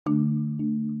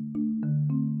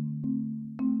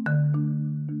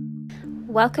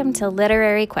Welcome to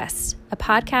Literary Quest, a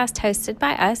podcast hosted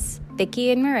by us,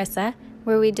 Vicki and Marissa,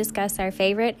 where we discuss our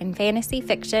favorite in fantasy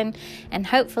fiction and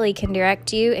hopefully can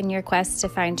direct you in your quest to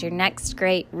find your next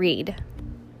great read.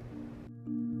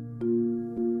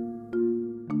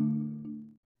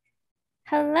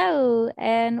 Hello,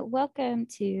 and welcome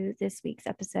to this week's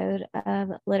episode of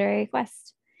Literary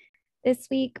Quest. This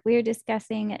week, we're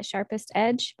discussing Sharpest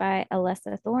Edge by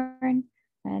Alessa Thorne.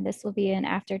 This will be an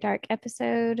After Dark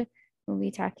episode. We'll be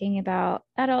talking about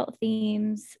adult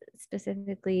themes,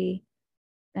 specifically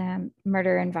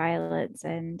murder and violence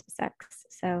and sex.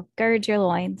 So gird your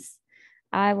loins.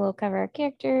 I will cover our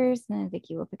characters, and then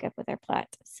Vicki will pick up with our plot.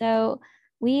 So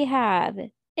we have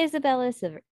Isabella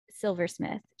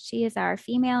Silversmith. She is our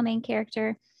female main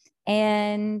character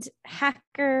and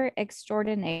hacker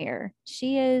extraordinaire.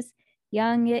 She is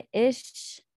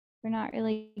young-ish. We're not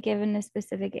really given a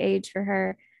specific age for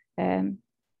her,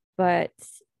 but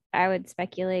I would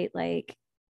speculate like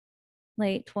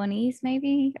late 20s,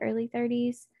 maybe early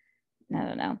 30s. I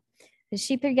don't know.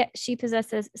 She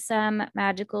possesses some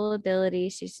magical ability.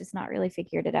 She's just not really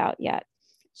figured it out yet.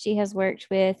 She has worked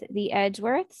with the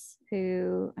Edgeworths,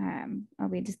 who I'll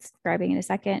be describing in a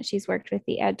second. She's worked with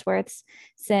the Edgeworths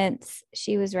since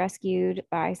she was rescued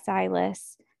by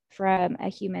Silas from a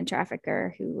human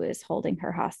trafficker who was holding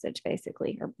her hostage,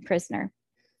 basically, her prisoner.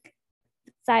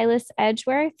 Silas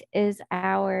Edgeworth is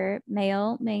our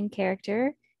male main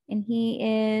character, and he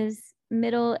is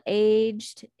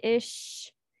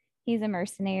middle-aged-ish. He's a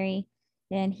mercenary,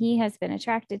 and he has been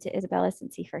attracted to Isabella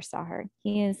since he first saw her.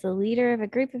 He is the leader of a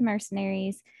group of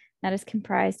mercenaries that is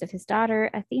comprised of his daughter,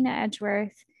 Athena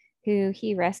Edgeworth, who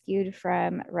he rescued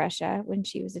from Russia when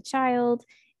she was a child,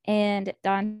 and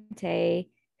Dante,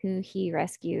 who he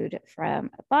rescued from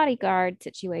a bodyguard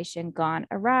situation gone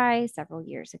awry several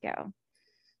years ago.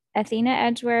 Athena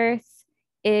Edgeworth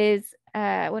is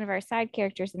one of our side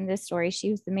characters in this story.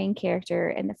 She was the main character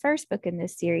in the first book in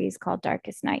this series called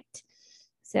Darkest Night.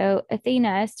 So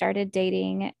Athena started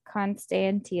dating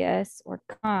Constantius, or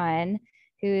Con,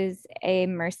 who is a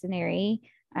mercenary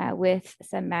with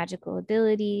some magical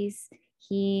abilities.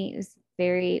 He is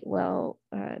very well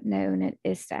known at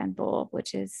Istanbul,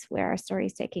 which is where our story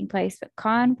is taking place. But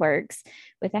Con works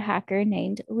with a hacker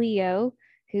named Leo,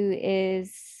 who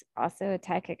is also a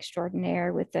tech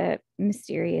extraordinaire with a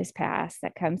mysterious past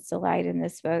that comes to light in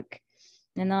this book.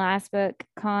 In the last book,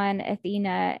 Con,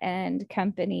 Athena, and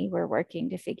company were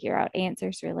working to figure out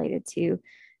answers related to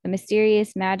a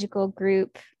mysterious magical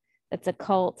group that's a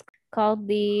cult called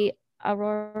the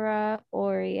Aurora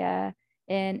Aurea,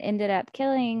 and ended up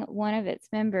killing one of its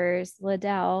members,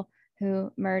 Liddell,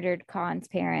 who murdered Con's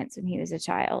parents when he was a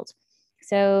child.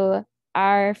 So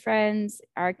our friends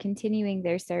are continuing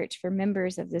their search for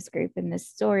members of this group in this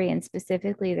story, and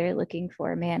specifically they're looking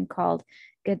for a man called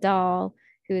Gadal,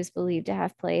 who is believed to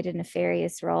have played a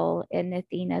nefarious role in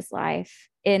Athena's life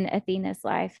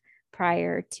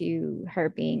prior to her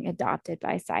being adopted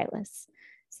by Silas.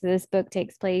 So this book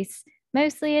takes place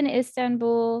mostly in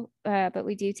Istanbul, but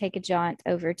we do take a jaunt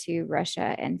over to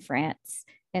Russia and France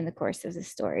in the course of the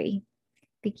story.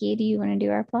 Vicki, do you want to do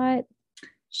our plot?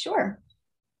 Sure.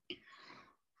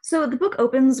 So the book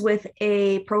opens with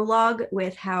a prologue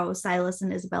with how Silas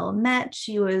and Isabella met.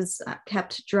 She was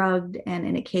kept drugged and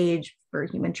in a cage for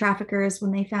human traffickers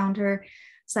when they found her.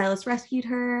 Silas rescued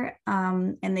her,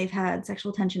 and they've had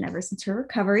sexual tension ever since her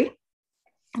recovery.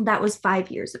 That was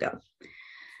 5 years ago.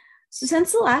 So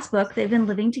since the last book, they've been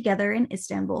living together in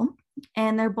Istanbul,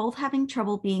 and they're both having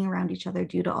trouble being around each other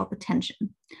due to all the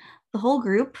tension. The whole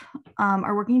group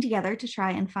are working together to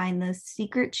try and find the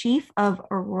secret chief of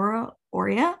Aurora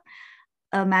Aurea,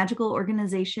 a magical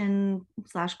organization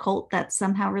 / cult that's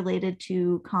somehow related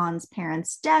to Con's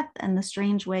parents' death and the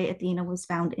strange way Athena was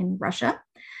found in Russia.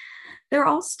 They're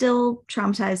all still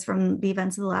traumatized from the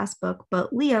events of the last book,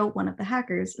 but Leo, one of the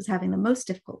hackers, is having the most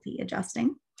difficulty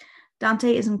adjusting.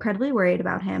 Dante is incredibly worried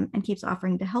about him and keeps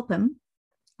offering to help him.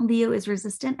 Leo is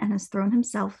resistant and has thrown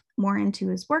himself more into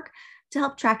his work to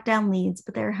help track down leads,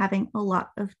 but they're having a lot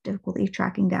of difficulty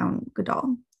tracking down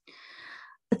Gadal.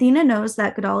 Athena knows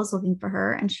that Gadal is looking for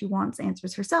her and she wants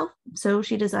answers herself, so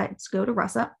she decides to go to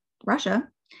Russia.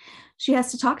 She has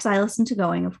to talk Silas into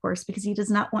going, of course, because he does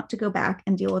not want to go back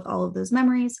and deal with all of those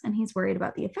memories, and he's worried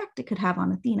about the effect it could have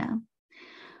on Athena.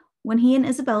 When he and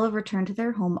Isabella return to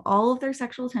their home, all of their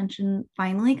sexual tension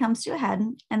finally comes to a head,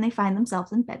 and they find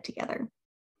themselves in bed together.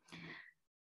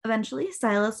 Eventually,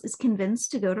 Silas is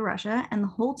convinced to go to Russia, and the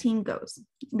whole team goes.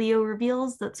 Leo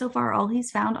reveals that so far all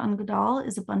he's found on Gadal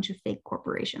is a bunch of fake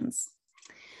corporations.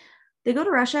 They go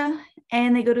to Russia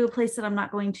and they go to a place that I'm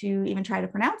not going to even try to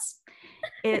pronounce.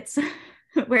 It's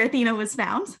where Athena was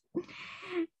found.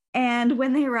 And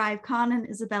when they arrive, Khan and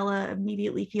Isabella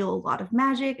immediately feel a lot of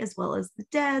magic as well as the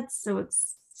dead, so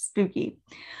it's spooky.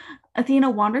 Athena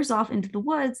wanders off into the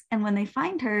woods, and when they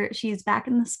find her, she's back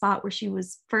in the spot where she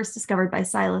was first discovered by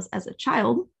Silas as a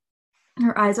child.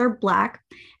 Her eyes are black,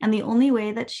 and the only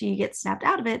way that she gets snapped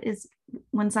out of it is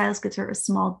when Silas gives her a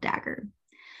small dagger.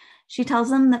 She tells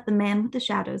them that the man with the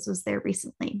shadows was there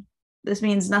recently. This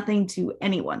means nothing to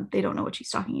anyone. They don't know what she's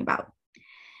talking about.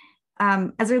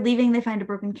 As they're leaving, they find a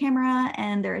broken camera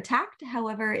and they're attacked.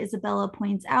 However, Isabella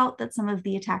points out that some of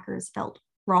the attackers felt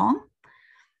wrong.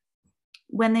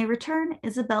 When they return,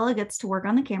 Isabella gets to work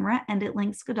on the camera and it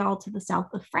links Godal to the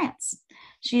south of France.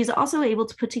 She is also able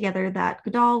to put together that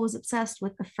Godal was obsessed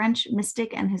with a French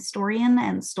mystic and historian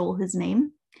and stole his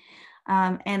name,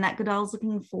 and that Godal is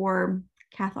looking for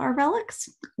Cathar relics,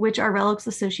 which are relics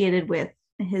associated with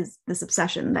this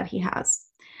obsession that he has.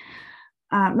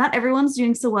 Not everyone's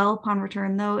doing so well upon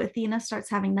return, though. Athena starts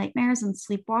having nightmares and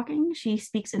sleepwalking. She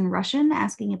speaks in Russian,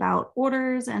 asking about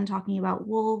orders and talking about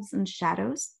wolves and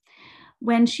shadows.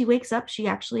 When she wakes up, she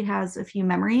actually has a few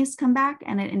memories come back,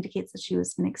 and it indicates that she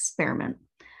was an experiment.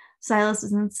 Silas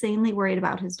is insanely worried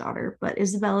about his daughter, but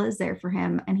Isabella is there for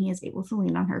him, and he is able to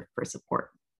lean on her for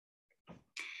support.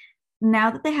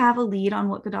 Now that they have a lead on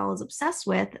what Godal is obsessed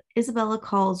with, Isabella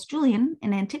calls Julian,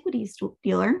 an antiquities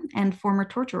dealer and former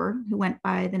torturer who went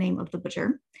by the name of the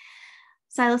Butcher.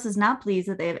 Silas is not pleased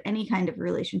that they have any kind of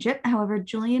relationship. However,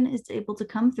 Julian is able to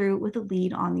come through with a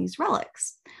lead on these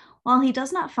relics. While he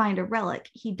does not find a relic,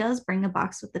 he does bring a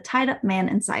box with the tied up man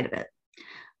inside of it.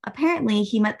 Apparently,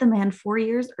 he met the man 4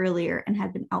 years earlier and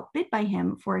had been outbid by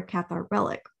him for a Cathar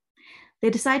relic. They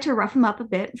decide to rough him up a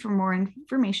bit for more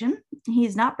information.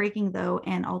 He's not breaking, though,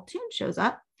 and Altoon shows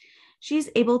up. She's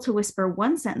able to whisper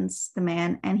one sentence to the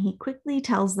man, and he quickly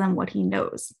tells them what he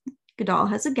knows. Godal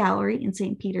has a gallery in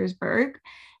St. Petersburg,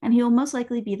 and he will most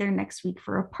likely be there next week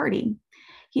for a party.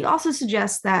 He also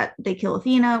suggests that they kill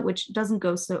Athena, which doesn't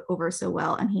go over so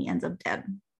well, and he ends up dead.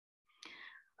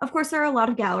 Of course, there are a lot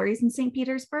of galleries in St.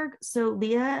 Petersburg, so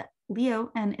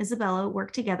Leo and Isabella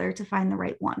work together to find the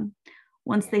right one.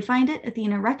 Once they find it,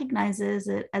 Athena recognizes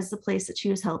it as the place that she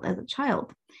was held as a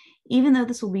child. Even though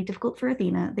this will be difficult for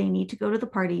Athena, they need to go to the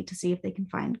party to see if they can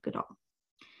find Godal.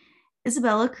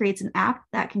 Isabella creates an app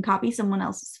that can copy someone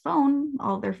else's phone,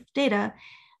 all their data,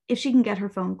 if she can get her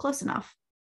phone close enough.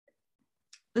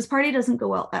 This party doesn't go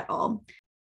well at all,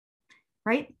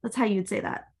 right? That's how you'd say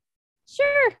that.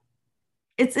 Sure.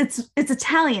 It's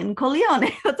Italian,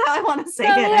 coglione. That's how I want to say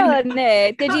coglione.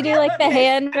 It. Did you do like the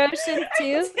hand motion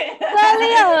too?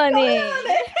 Coglione.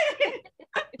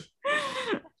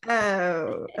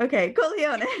 Oh, okay,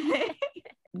 coglione.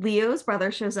 Leo's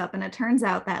brother shows up, and it turns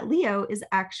out that Leo is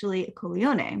actually a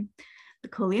coglione. The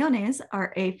Cogliones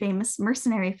are a famous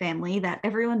mercenary family that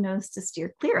everyone knows to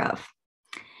steer clear of.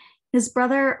 His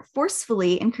brother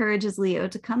forcefully encourages Leo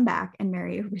to come back and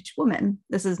marry a rich woman.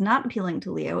 This is not appealing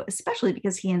to Leo, especially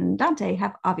because he and Dante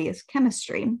have obvious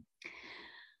chemistry.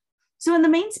 So when the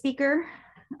main speaker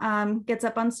gets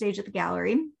up on stage at the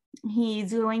gallery,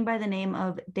 he's going by the name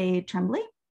of de Tremblay,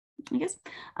 I guess,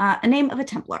 a name of a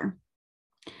Templar.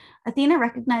 Athena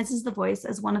recognizes the voice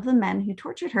as one of the men who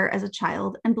tortured her as a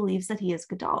child and believes that he is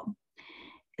Godal.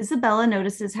 Isabella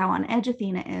notices how on edge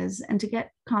Athena is, and to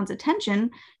get Khan's attention,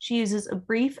 she uses a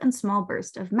brief and small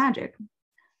burst of magic.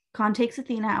 Khan takes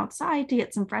Athena outside to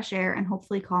get some fresh air and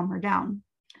hopefully calm her down.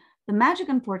 The magic,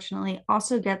 unfortunately,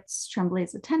 also gets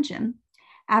Tremblay's attention.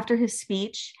 After his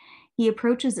speech, he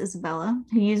approaches Isabella,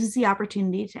 who uses the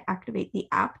opportunity to activate the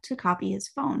app to copy his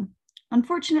phone.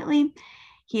 Unfortunately,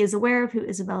 he is aware of who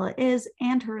Isabella is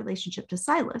and her relationship to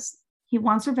Silas. He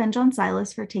wants revenge on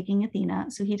Silas for taking Athena,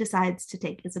 so he decides to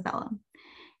take Isabella.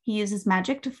 He uses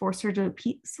magic to force her to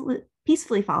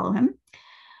peacefully follow him.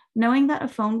 Knowing that a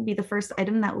phone will be the first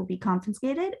item that will be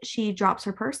confiscated, she drops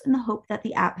her purse in the hope that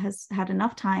the app has had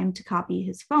enough time to copy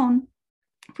his phone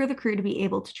for the crew to be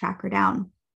able to track her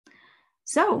down.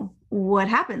 So, what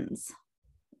happens?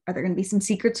 Are there going to be some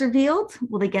secrets revealed?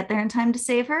 Will they get there in time to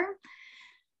save her?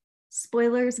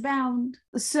 Spoilers abound.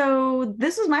 So,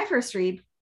 this was my first read.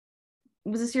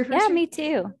 Was this your first? Yeah, read? me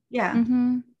too. Yeah.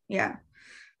 Mm-hmm. Yeah.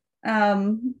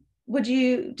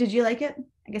 Did you like it?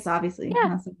 I guess obviously Yeah.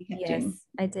 not something kept Yes, doing.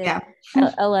 I did. Yeah.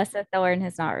 Alessa Thorne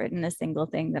has not written a single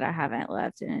thing that I haven't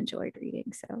loved and enjoyed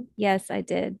reading. So yes, I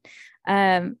did.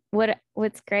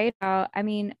 What's great about, I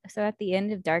mean, so at the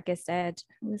end of Darkest Edge,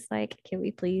 I was like, can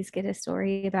we please get a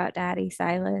story about Daddy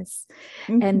Silas?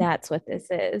 And that's what this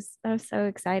is. I'm so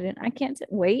excited. I can't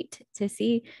wait to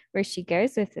see where she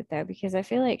goes with it though, because I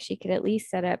feel like she could at least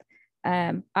set up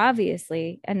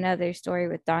obviously another story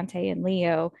with Dante and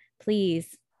Leo.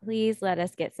 Please let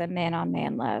us get some man on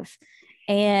man love.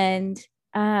 And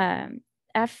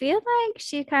I feel like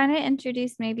she kind of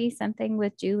introduced maybe something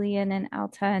with Julian and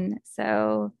Alton.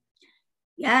 So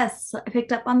Yes, I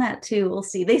picked up on that too. We'll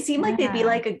see. They seem like they'd be yeah,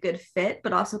 like a good fit,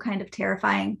 but also kind of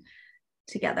terrifying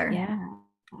together. yeah,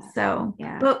 So,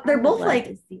 yeah. but I they're would both love to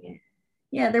like, see it.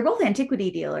 yeah, they're both antiquity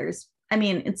dealers. I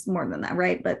mean, it's more than that,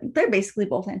 right? But they're basically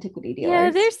both antiquity Yeah,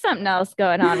 dealers. there's something else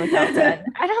going on with Alton.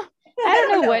 I don't I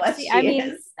don't know know what what she, I she mean,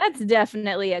 is. that's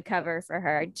definitely a cover for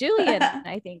her. Julian,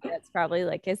 I think that's probably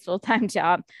like his full-time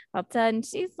job. Alton,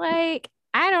 she's like,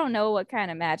 I don't know what kind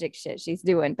of magic shit she's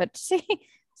doing, but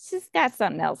she's got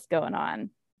something else going on.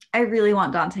 I really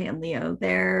want Dante and Leo.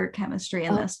 Their chemistry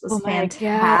in this Oh was my gosh.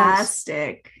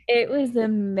 fantastic. It was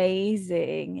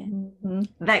amazing.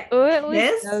 That Oh, it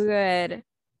was so kiss. good.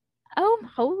 Oh,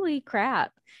 holy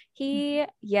crap.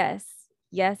 Yes,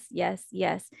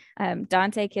 yes.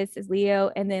 Dante kisses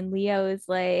Leo, and then Leo is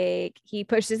like, he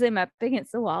pushes him up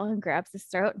against the wall and grabs his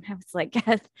throat. And I was like,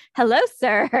 hello,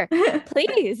 sir,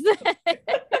 please.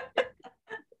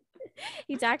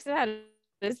 He talks about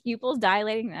his pupils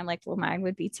dilating, and I'm like, well, mine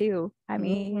would be too. I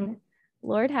mean,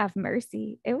 Lord have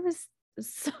mercy. It was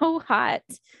so hot.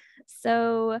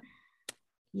 So,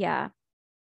 yeah.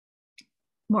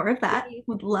 More of that. Please,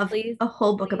 Would love please, a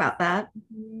whole book please about that.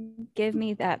 give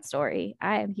me that story.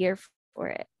 I am here for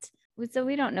it. So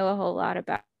we don't know a whole lot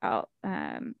about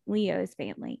Leo's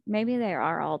family. Maybe they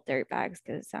are all dirtbags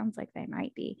because it sounds like they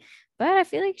might be. But I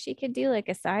feel like she could do like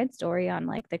a side story on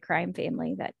like the crime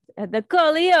family that the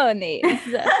Corleones.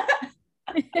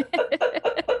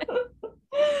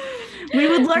 We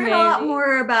would learn a lot Maybe.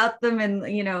 more about them, and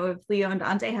if Leo and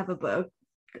Dante have a book,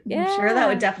 I'm sure that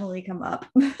would Yeah. definitely come up.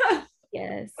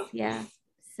 Yes. Yeah.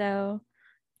 So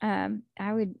I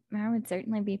would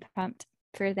certainly be pumped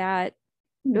for that.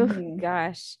 Oh Mhm.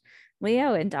 gosh.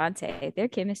 Leo and Dante, their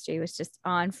chemistry was just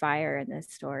on fire in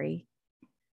this story.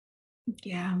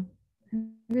 Yeah. It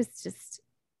was just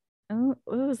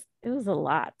it was a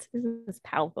lot. It was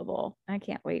palpable. I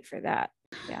can't wait for that.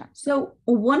 Yeah. So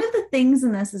one of the things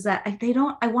in this is that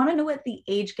I want to know what the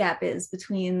age gap is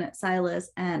between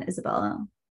Silas and Isabella.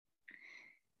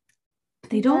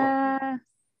 They don't Yeah.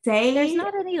 There's say.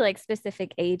 not any like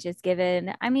specific ages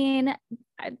given. I mean,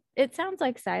 it sounds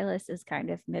like Silas is kind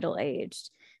of middle aged.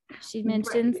 She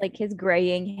mentions Right. like his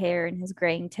graying hair and his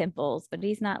graying temples, but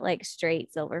he's not like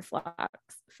straight silver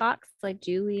fox like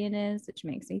Julian is, which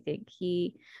makes me think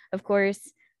of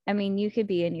course, I mean, you could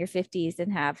be in your 50s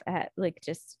and have like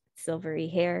just silvery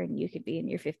hair, and you could be in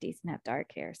your 50s and have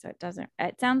dark hair. So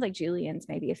it sounds like Julian's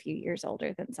maybe a few years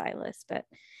older than Silas, but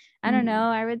I don't Mhm. know.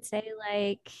 I would say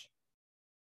like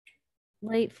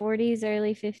late 40s,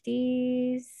 early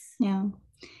 50s. Yeah.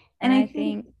 And I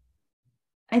think,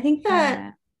 I think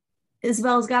that uh, she's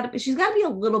got to be a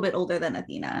little bit older than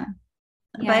Athena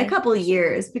by a yeah, couple of she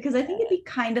years, because I think it'd uh, be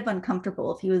kind of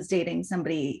uncomfortable if he was dating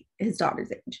somebody his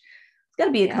daughter's age. It's got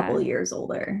to be a couple yeah. of years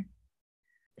older.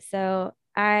 So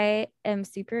I am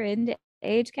super into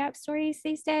age gap stories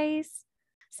these days.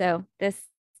 So this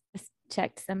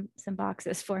checked some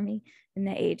boxes for me in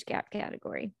the age gap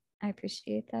category. I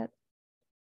appreciate that.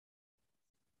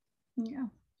 Yeah.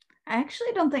 I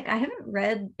actually don't think I haven't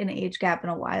read an age gap in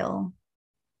a while.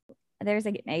 There's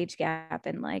like an age gap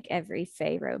in like every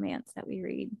Fae romance that we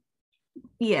read.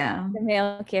 Yeah. The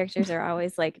male characters are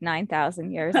always like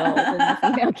 9,000 years old, and the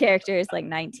female character is like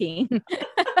 19.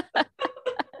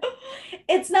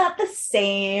 It's not the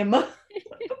same.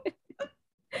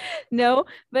 No,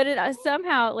 but it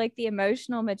somehow like the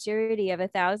emotional maturity of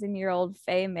 1,000-year-old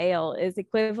Fae male is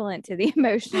equivalent to the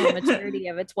emotional maturity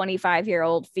of a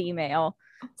 25-year-old female.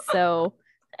 So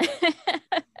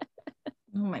Oh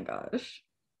my gosh.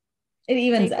 It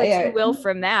evens take what you out. will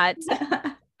from that.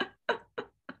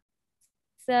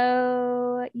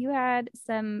 So you had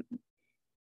some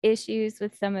issues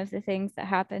with some of the things that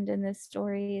happened in this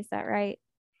story. Is that right?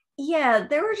 Yeah,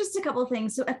 there were just a couple of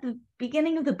things. So at the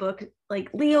beginning of the book, like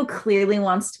Leo clearly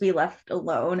wants to be left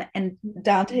alone, and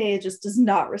Dante just does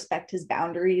not respect his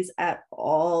boundaries at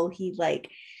all. He like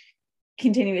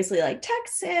continuously like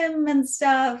texts him and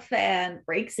stuff and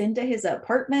breaks into his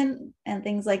apartment and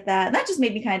things like that. And that just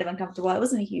made me kind of uncomfortable. I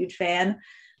wasn't a huge fan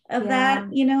of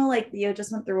that, you know, like Leo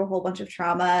just went through a whole bunch of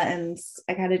trauma and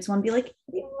I kind of just want to be like,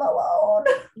 leave him alone.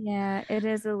 Yeah, it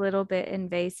is a little bit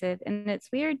invasive. And it's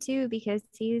weird too, because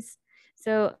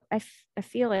I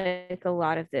feel like a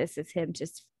lot of this is him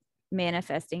just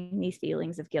manifesting these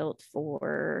feelings of guilt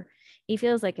he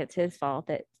feels like it's his fault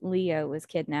that Leo was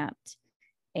kidnapped.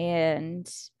 And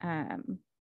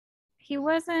he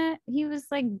was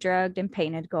like drugged and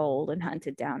painted gold and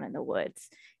hunted down in the woods.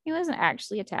 He wasn't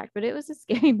actually attacked, but it was a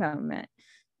scary moment.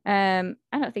 I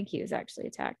don't think he was actually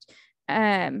attacked.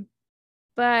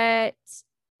 But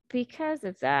because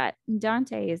of that,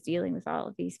 Dante is dealing with all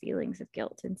of these feelings of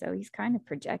guilt. And so he's kind of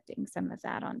projecting some of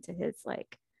that onto his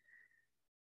like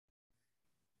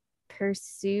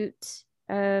pursuit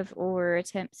of or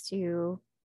attempts to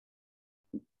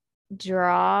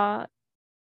draw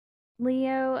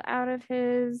Leo out of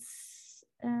his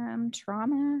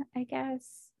trauma, I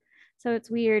guess. So it's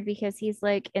weird because he's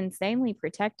like insanely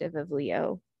protective of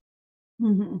Leo.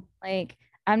 Mm-hmm. Like,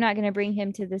 I'm not going to bring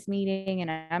him to this meeting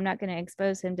and I'm not going to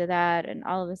expose him to that and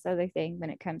all of this other thing when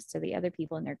it comes to the other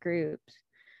people in their groups.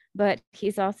 But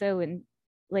he's also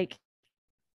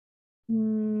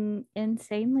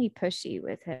insanely pushy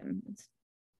with him. It's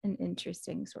an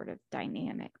interesting sort of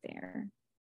dynamic there.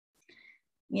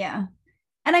 Yeah.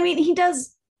 And I mean, he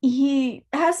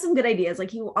has some good ideas. Like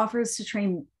he offers to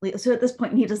train Leo. So at this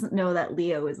point, he doesn't know that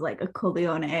Leo is like a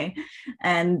Corleone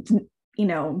and, you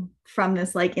know, from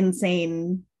this like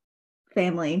insane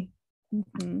family.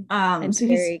 Mm-hmm. And so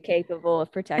very capable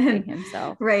of protecting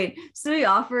himself. Right. So he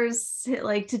offers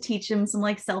like to teach him some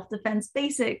like self-defense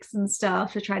basics and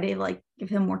stuff to try to like give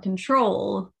him more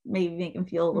control, maybe make him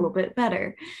feel a little bit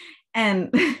better.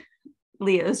 And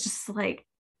Leo's just like,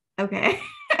 okay.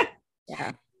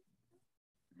 Yeah.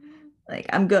 Like,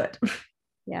 I'm good.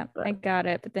 Yeah, I got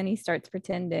it. But then he starts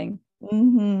pretending.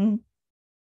 Mm-hmm.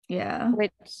 Yeah.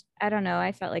 Which I don't know.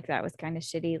 I felt like that was kind of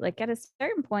shitty. Like at a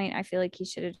certain point, I feel like he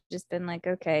should have just been like,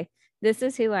 okay, this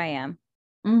is who I am.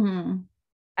 Mm-hmm.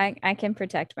 I can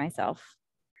protect myself.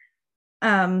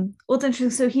 Well, it's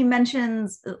interesting. So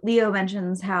Leo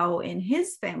mentions how in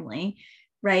his family,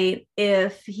 right,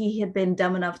 if he had been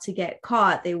dumb enough to get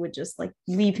caught, they would just like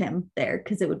leave him there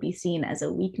because it would be seen as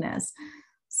a weakness.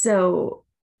 So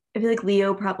I feel like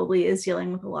Leo probably is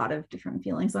dealing with a lot of different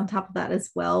feelings on top of that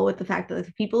as well, with the fact that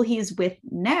the people he's with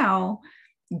now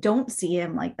don't see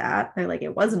him like that. They're like,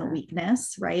 it wasn't a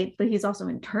weakness, right? But he's also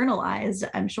internalized,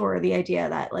 I'm sure, the idea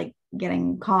that like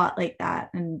getting caught like that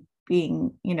and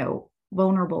being, you know,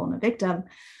 vulnerable and a victim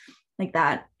like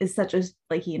that is such a,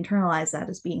 like, he internalized that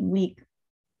as being weak.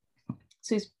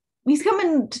 So he's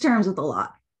coming to terms with a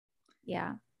lot.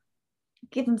 Yeah.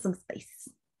 Give him some space.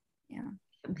 Yeah.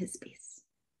 Give him his space.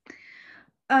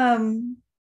 And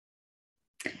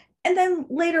then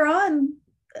later on,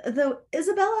 though,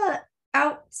 Isabella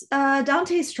out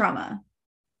Dante's trauma.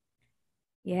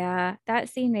 Yeah, that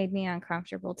scene made me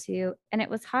uncomfortable too. And it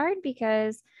was hard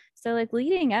because so like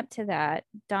leading up to that,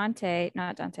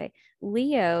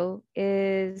 Leo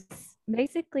is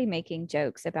basically making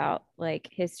jokes about like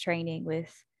his training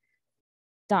with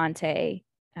Dante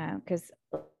because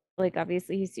like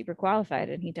obviously he's super qualified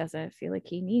and he doesn't feel like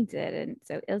he needs it. And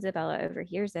so Isabella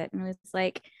overhears it and was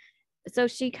like, so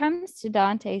she comes to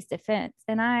Dante's defense.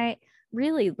 And I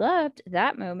really loved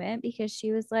that moment because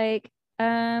she was like,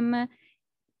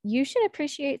 you should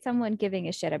appreciate someone giving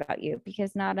a shit about you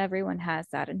because not everyone has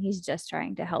that. And he's just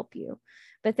trying to help you.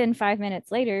 But then 5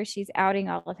 minutes later, she's outing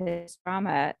all of his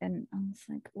trauma. And I was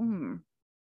like,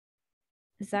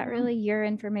 is that really your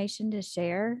information to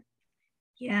share?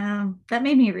 Yeah, that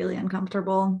made me really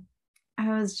uncomfortable. I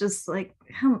was just like,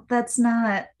 that's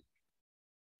not,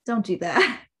 don't do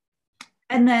that.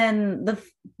 And then the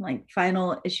like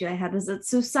final issue I had was that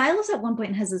so Silas at one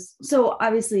point has this, so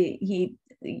obviously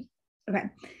okay.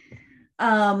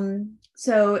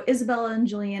 So Isabella and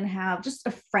Julian have just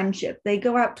a friendship. They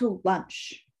go out to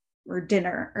lunch or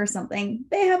dinner or something.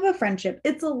 They have a friendship.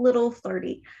 It's a little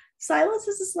flirty. Silas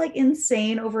is this like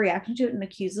insane overreaction to it and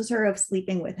accuses her of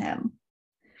sleeping with him.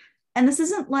 And this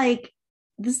is like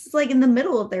in the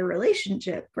middle of their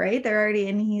relationship, right? They're already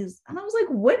and I was like,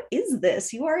 what is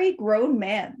this? You are a grown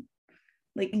man.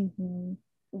 Like,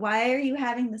 why are you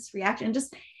having this reaction?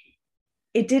 Just,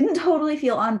 it didn't totally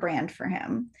feel on brand for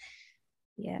him.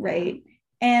 Yeah. Right.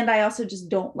 And I also just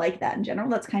don't like that in general.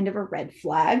 That's kind of a red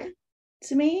flag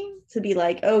to me, to be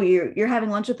like, oh, you're having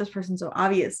lunch with this person, so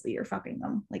obviously you're fucking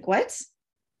them. Like, what?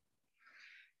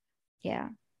 Yeah.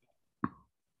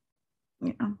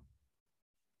 Yeah.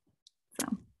 So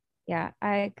yeah,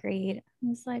 I agreed. I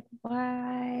was like,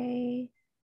 why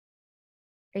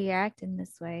are you acting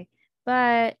this way?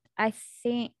 But I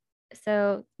think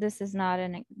so this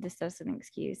doesn't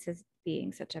excuse his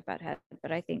being such a butthead,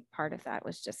 but I think part of that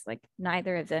was just like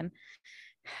neither of them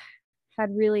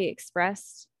had really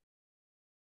expressed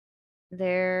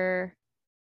their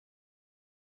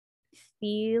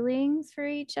feelings for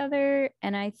each other.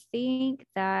 And I think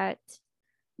that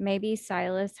maybe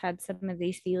Silas had some of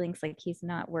these feelings like he's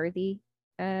not worthy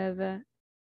of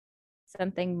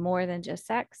something more than just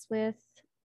sex with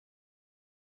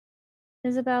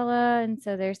Isabella. And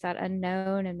so there's that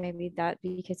unknown, and maybe that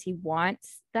because he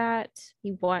loves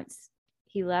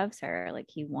her, like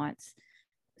he wants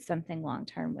something long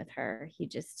term with her. He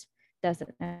just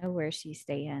doesn't know where she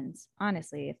stands.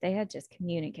 Honestly, if they had just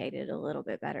communicated a little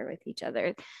bit better with each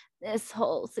other, this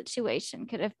whole situation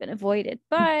could have been avoided,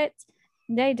 but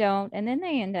they don't. And then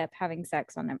they end up having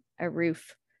sex on a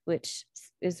roof, which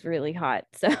is really hot.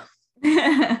 So,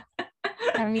 I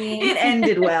mean, it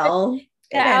ended well.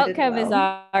 The outcome is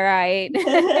all right.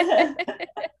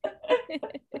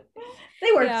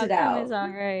 They worked it out. Is all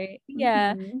right.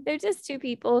 Yeah. Mm-hmm. They're just two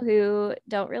people who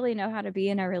don't really know how to be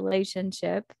in a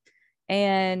relationship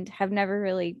and have never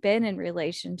really been in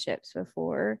relationships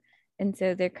before. And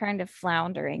so they're kind of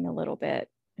floundering a little bit.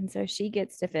 And so she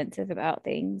gets defensive about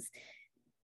things,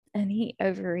 and he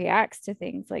overreacts to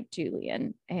things like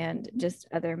Julian and just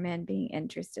other men being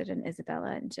interested in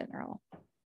Isabella in general.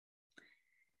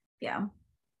 Yeah.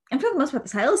 And for the most part,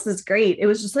 Silas is great. It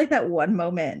was just like that one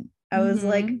moment. I was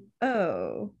like,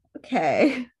 oh,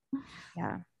 okay.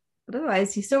 Yeah. But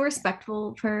otherwise, he's so respectful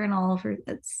of her and all of her.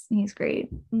 He's great.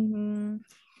 Mm-hmm.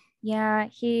 Yeah,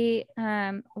 he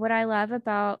what I love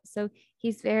about, so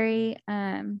he's very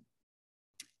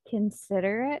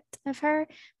considerate of her,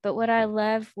 but what I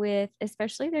love with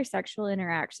especially their sexual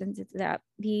interactions is that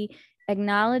he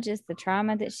acknowledges the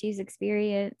trauma that she's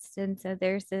experienced, and so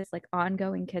there's this like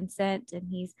ongoing consent, and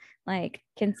he's like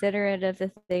considerate of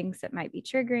the things that might be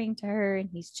triggering to her, and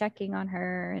he's checking on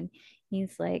her, and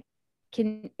he's like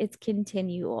it's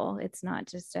continual. It's not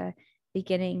just a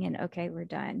beginning and okay, we're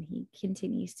done. He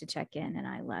continues to check in, and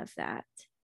I love that.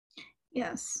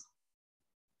 Yes.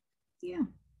 Yeah.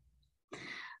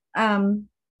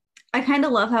 I kind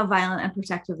of love how violent and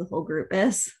protective the whole group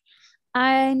is.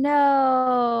 I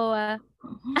know.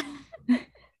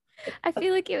 I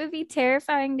feel like it would be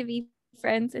terrifying to be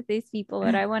friends with these people,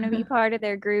 and I want to be part of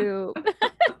their group.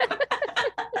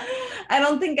 I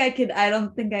don't think I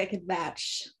could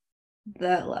match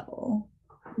that level.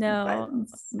 No,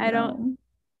 I don't.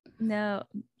 No,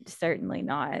 certainly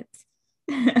not.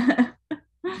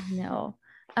 No.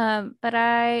 But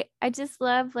I just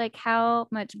love like how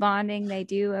much bonding they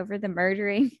do over the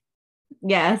murdering.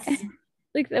 Yes.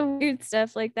 Like the weird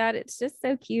stuff like that. It's just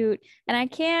so cute. And I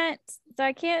can't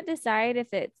decide if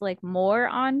it's like more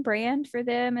on brand for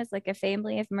them as like a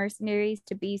family of mercenaries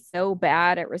to be so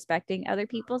bad at respecting other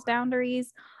people's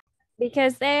boundaries,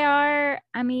 because they are,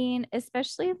 I mean,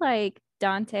 especially like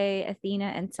Dante, Athena,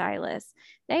 and Silas,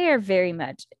 they are very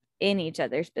much in each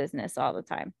other's business all the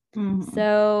time. Mm-hmm.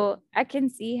 So I can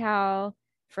see how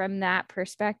from that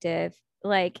perspective,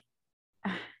 like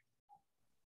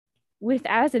with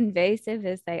as invasive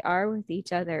as they are with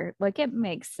each other, like it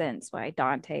makes sense why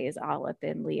Dante is all up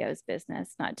in Leo's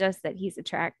business. Not just that he's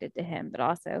attracted to him, but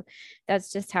also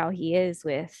that's just how he is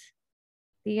with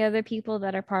the other people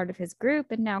that are part of his group.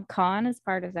 And now Khan is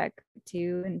part of that group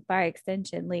too. And by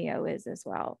extension, Leo is as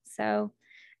well. So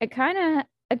it kind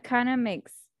of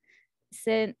makes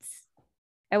sense.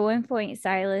 At one point,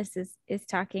 Silas is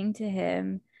talking to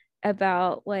him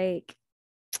about like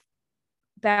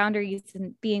boundaries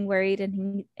and being worried,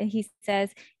 and he says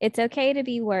it's okay to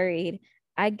be worried.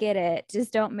 I get it,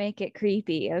 just don't make it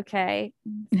creepy, okay?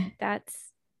 That's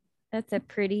a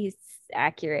pretty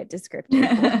accurate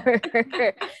description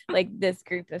for like this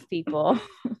group of people.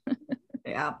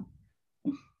 Yeah,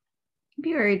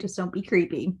 be worried, just don't be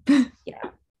creepy.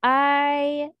 Yeah,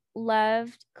 I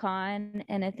loved Khan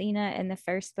and Athena in the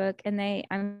first book, and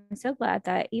I'm so glad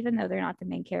that even though they're not the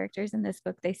main characters in this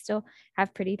book, they still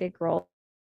have pretty big roles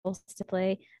to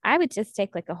play. I would just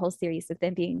take like a whole series of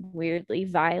them being weirdly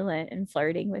violent and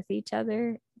flirting with each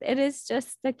other. It is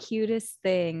just the cutest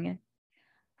thing.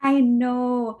 I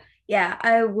know. Yeah,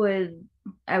 I would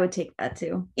take that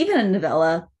too. Even a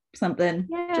novella, something.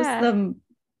 Yeah.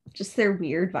 Just their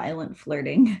weird violent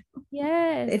flirting.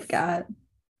 Yes. They've got.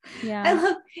 Yeah. I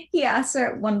love he asked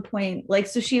her at one point, like,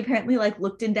 so she apparently like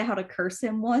looked into how to curse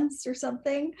him once or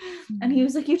something. Mm-hmm. And he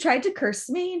was like, you tried to curse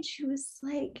me? And she was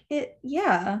like,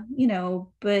 yeah,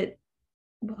 but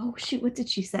oh shoot, what did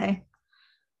she say?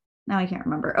 Now I can't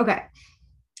remember. Okay.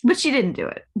 But she didn't do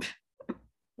it.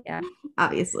 Yeah.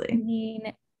 Obviously. I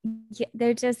mean,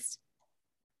 they're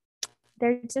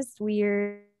they're just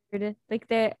weird. Like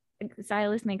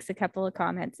Silas makes a couple of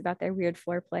comments about their weird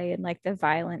foreplay and like the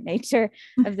violent nature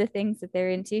of the things that they're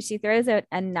into. She throws out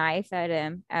a knife at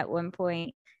him at one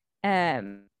point,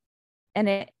 and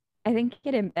I think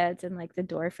it embeds in like the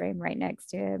door frame right next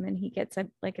to him, and he gets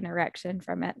like an erection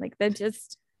from it. Like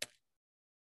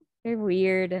they're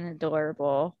weird and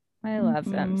adorable. I love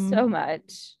them so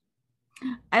much.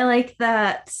 I like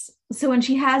that. So when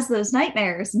she has those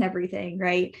nightmares and everything,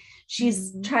 right? She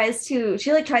tries to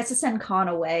send Khan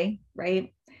away,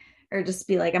 right? Or just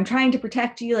be like, I'm trying to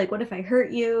protect you. Like, what if I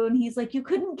hurt you? And he's like, you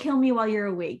couldn't kill me while you're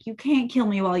awake. You can't kill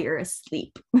me while you're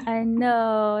asleep. I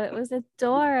know. It was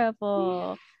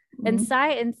adorable. And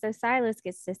so Silas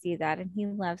gets to see that, and he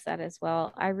loves that as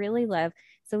well. I really love.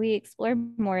 So we explore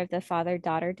more of the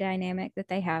father-daughter dynamic that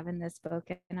they have in this book,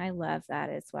 and I love that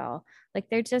as well. Like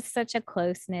they're just such a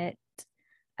close-knit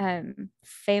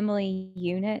family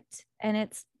unit, and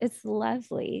it's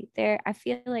lovely. I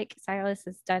feel like Silas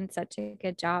has done such a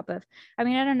good job of, I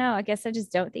mean, I don't know, I guess I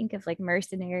just don't think of like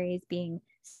mercenaries being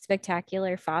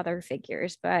spectacular father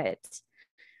figures, but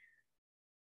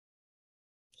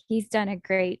he's done a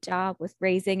great job with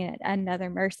raising another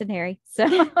mercenary. So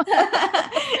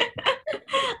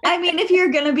I mean, if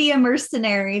you're gonna be a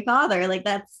mercenary father, like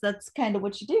that's kind of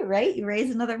what you do, right? You raise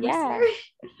another mercenary.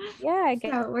 Yeah, I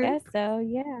guess so.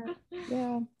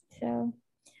 Yeah. So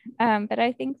but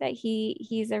I think that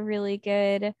he's a really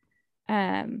good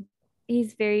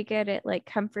he's very good at like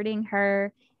comforting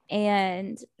her.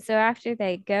 And so after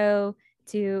they go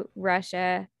to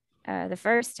Russia the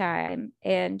first time,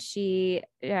 and she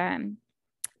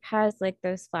has like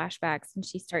those flashbacks, and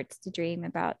she starts to dream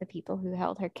about the people who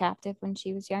held her captive when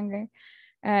she was younger.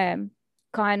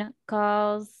 Khan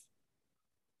calls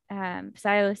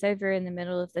Silas over in the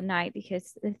middle of the night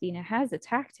because Athena has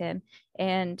attacked him,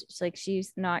 and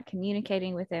she's not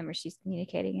communicating with him, or she's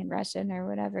communicating in Russian or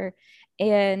whatever.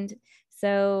 And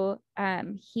so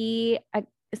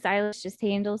Silas just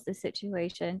handles the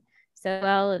situation so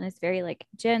well, and is very like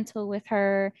gentle with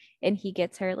her, and he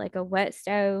gets her like a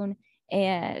whetstone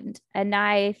and a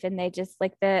knife, and they just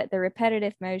like the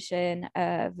repetitive motion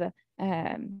of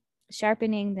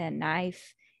sharpening the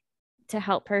knife to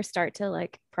help her start to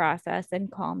like process and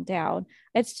calm down.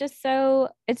 It's just so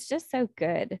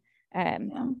good. Yeah.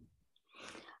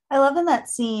 I love in that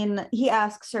scene, he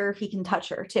asks her if he can touch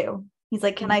her too. He's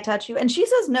like, can I touch you? And she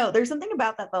says no. There's something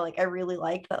about that like I really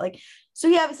liked that. Like, so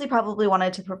he obviously probably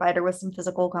wanted to provide her with some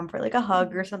physical comfort, like a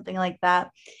hug or something like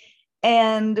that.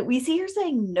 And we see her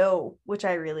saying no, which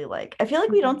I really like. I feel like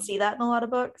we don't see that in a lot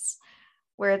of books,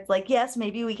 where it's like, yes,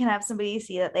 maybe we can have somebody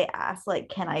see that they ask, like,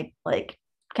 can I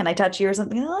touch you or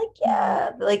something? And they're like,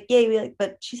 yeah, like, yeah,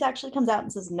 but she actually comes out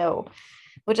and says no,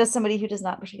 which, as somebody who does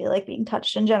not particularly like being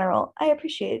touched in general, I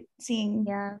appreciate seeing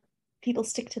people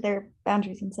stick to their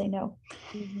boundaries and say no.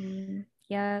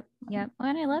 Yeah. And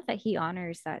I love that he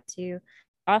honors that too.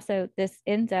 Also, it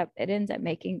ends up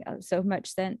making so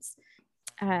much sense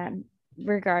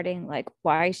regarding like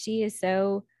why she is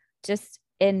so just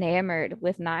enamored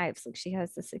with knives. Like she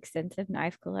has this extensive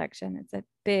knife collection. It's a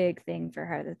big thing for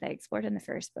her that they explored in the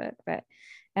first book, but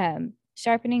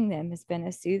sharpening them has been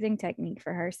a soothing technique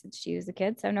for her since she was a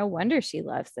kid. So no wonder she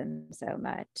loves them so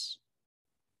much.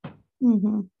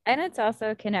 And it's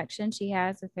also a connection she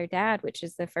has with her dad, which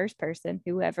is the first person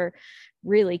who ever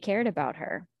really cared about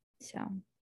her. So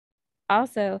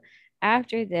also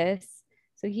after this,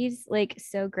 so he's like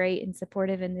so great and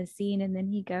supportive in this scene, and then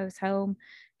he goes home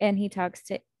and he talks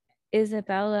to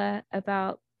Isabella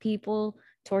about people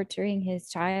torturing his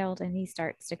child, and he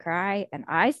starts to cry, and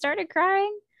I started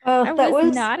crying. I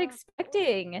was not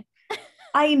expecting.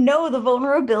 I know the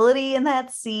vulnerability in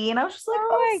that scene. I was just like,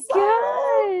 oh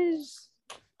my gosh.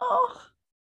 Oh.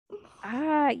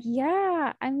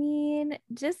 Yeah. I mean,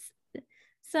 just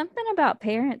something about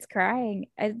parents crying,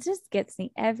 it just gets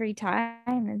me every time.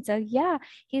 And so yeah,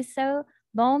 he's so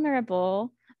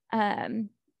vulnerable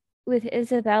with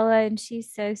Isabella, and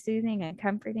she's so soothing and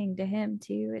comforting to him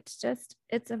too. It's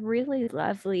a really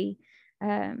lovely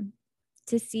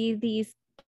to see these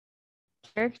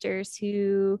characters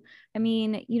who, I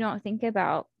mean, you don't think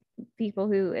about people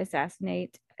who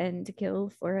assassinate and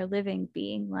kill for a living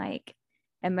being like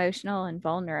emotional and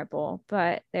vulnerable,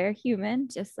 but they're human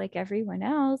just like everyone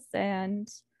else. And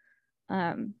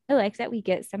I like that we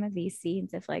get some of these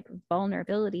scenes of like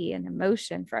vulnerability and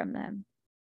emotion from them.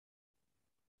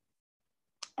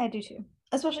 I do too,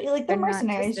 especially like the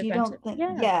mercenaries. You don't think,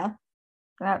 they're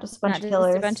not just a bunch of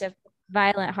killers, just a bunch of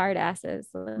violent hard asses.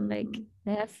 Like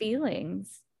they have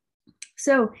feelings.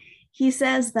 So he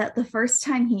says that the first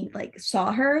time he like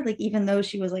saw her, like even though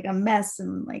she was like a mess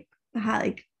and like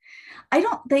I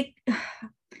don't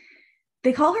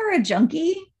they call her a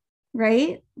junkie,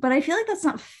 right? But I feel like that's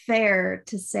not fair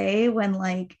to say when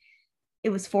like it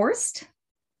was forced.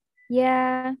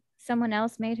 Yeah, someone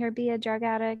else made her be a drug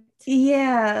addict.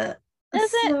 Yeah.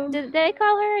 So Did they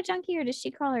call her a junkie or does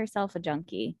she call herself a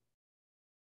junkie?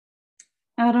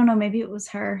 I don't know, maybe it was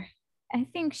her. I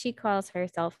think she calls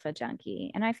herself a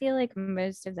junkie. And I feel like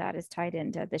most of that is tied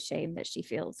into the shame that she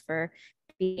feels for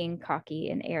being cocky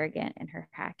and arrogant in her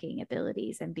hacking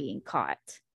abilities and being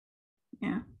caught.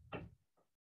 Yeah.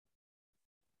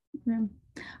 Yeah.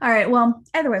 All right. Well,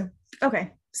 either way.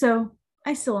 Okay. So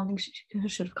I still don't think she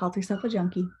should have called herself a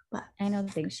junkie, but I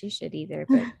don't think she should either,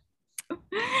 but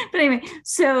but anyway,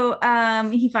 so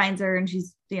he finds her and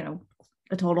she's,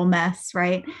 a total mess,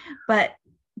 right? But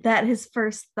that his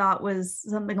first thought was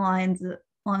something along the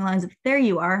lines of, there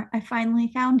you are, I finally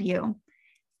found you.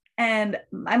 And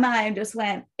my mind just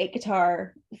went a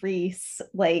guitar Reese,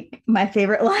 like my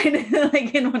favorite line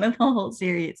like in one of the whole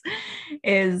series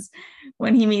is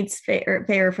when he meets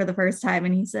Feyre for the first time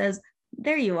and he says,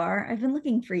 there you are, I've been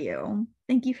looking for you,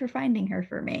 thank you for finding her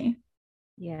for me.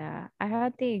 yeah, I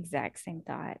had the exact same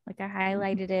thought. Like I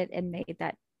highlighted it and made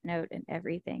that note and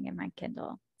everything in my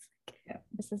Kindle. Yeah.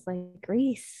 This is like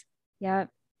Grease. Yep.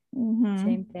 Mm-hmm.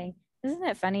 Same thing. Isn't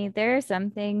it funny? There are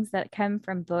some things that come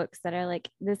from books that are like,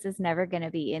 this is never going to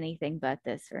be anything but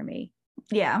this for me.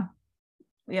 Yeah.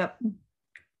 Yep.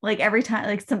 Like every time,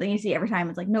 like something you see every time,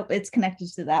 it's like, nope, it's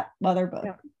connected to that other book.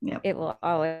 Yep. It will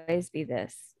always be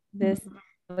this. This mm-hmm.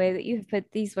 The way that you've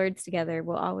put these words together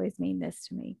will always mean this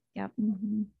to me. Yep.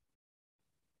 Mm-hmm.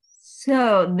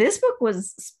 So this book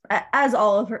was, as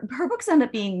all of her books end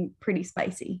up being pretty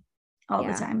spicy all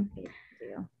the time.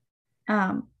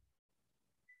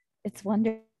 It's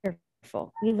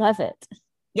wonderful. We love it.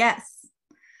 Yes.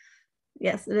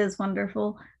 Yes, it is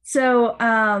wonderful. So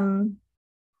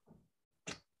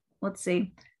let's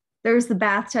see. There's the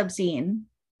bathtub scene,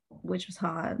 which was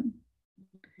hot.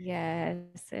 Yes,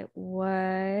 it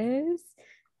was.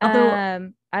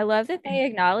 Although I love that they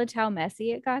acknowledge how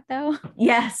messy it got though.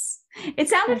 Yes. It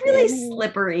sounded really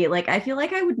slippery. Like I feel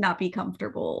like I would not be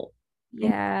comfortable.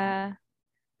 Yeah.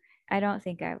 I don't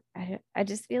think I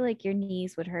just feel like your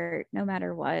knees would hurt no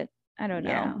matter what. I don't know.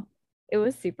 Yeah. It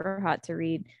was super hot to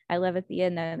read. I love at the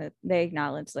end that they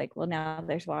acknowledge like, well, now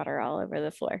there's water all over the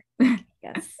floor.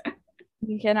 Yes.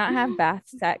 You cannot have bath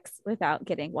sex without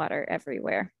getting water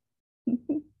everywhere.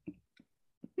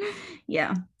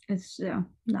 Yeah, it's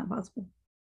not possible.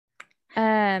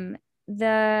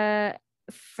 The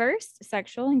first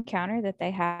sexual encounter that they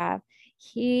have,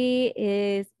 he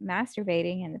is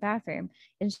masturbating in the bathroom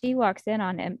and she walks in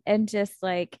on him and just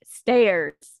like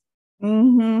stares.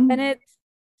 Mm-hmm. And it's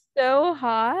so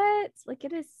hot. Like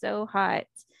it is so hot.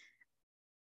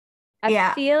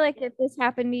 I feel like if this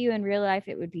happened to you in real life,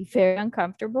 it would be very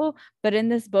uncomfortable. But in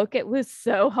this book, it was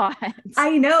so hot.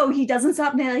 I know. He doesn't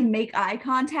stop to like make eye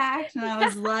contact. And I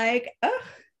was like, oh,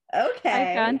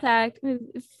 okay. Eye contact with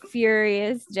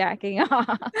furious jacking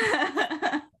off.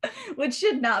 Which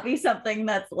should not be something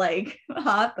that's like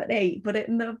hot, but hey, put it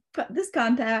in this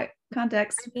context.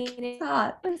 I mean, it's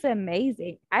hot. It was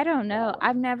amazing. I don't know.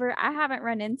 I haven't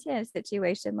run into a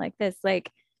situation like this.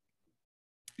 Like,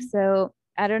 so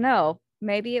I don't know.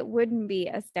 Maybe it wouldn't be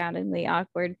astoundingly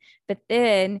awkward, but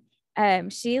then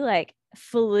she like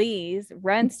flees,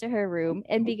 runs to her room,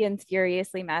 and begins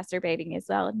furiously masturbating as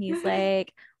well. And he's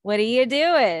like, "What are you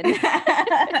doing?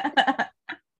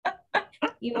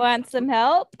 You want some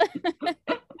help?"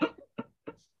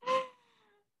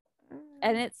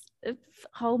 And it's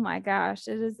oh my gosh,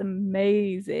 it is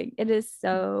amazing. It is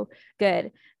so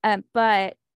good.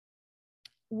 But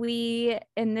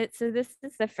so this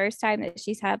is the first time that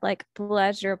she's had like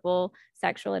pleasurable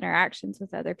sexual interactions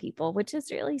with other people, which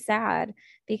is really sad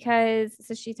because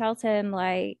so she tells him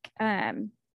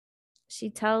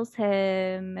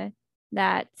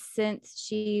that since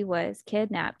she was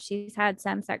kidnapped, she's had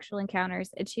some sexual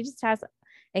encounters and she just has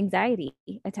anxiety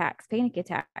attacks, panic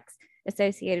attacks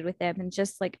associated with them, and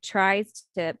just like tries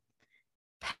to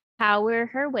power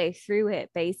her way through it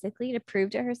basically to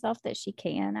prove to herself that she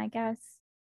can, I guess.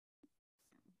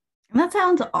 And that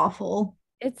sounds awful.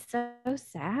 It's so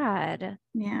sad.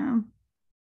 Yeah.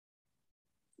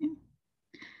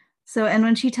 So, and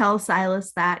when she tells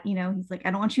Silas that, he's like,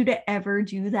 I don't want you to ever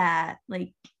do that.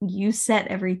 Like, you set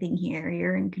everything here.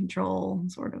 You're in control,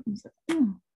 sort of. So,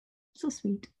 so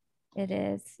sweet. It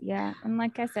is. Yeah. And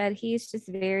like I said, she's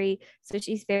very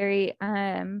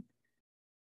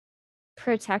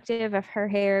protective of her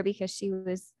hair because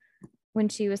when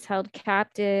she was held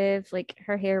captive, like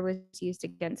her hair was used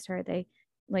against her.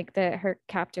 like her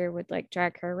captor would like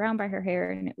drag her around by her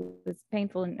hair, and it was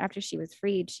painful. And after she was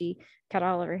freed, she cut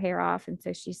all of her hair off. And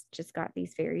so she's just got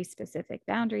these very specific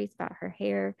boundaries about her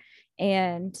hair,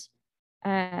 and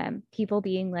people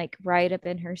being like right up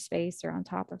in her space or on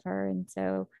top of her. And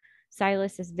so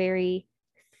Silas is very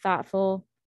thoughtful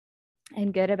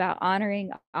and good about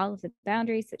honoring all of the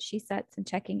boundaries that she sets and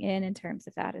checking in terms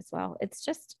of that as well. It's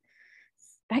just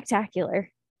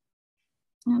spectacular.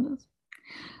 So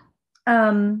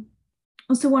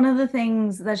one of the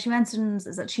things that she mentions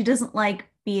is that she doesn't like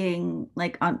being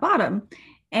like on bottom,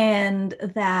 and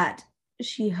that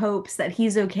she hopes that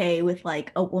he's okay with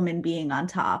like a woman being on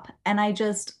top. And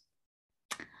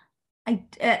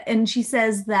and she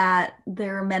says that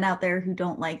there are men out there who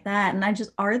don't like that. And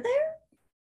are there?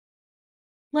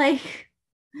 Like,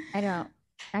 I don't.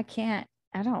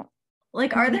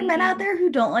 Like, are there men out there who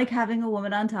don't like having a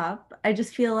woman on top? I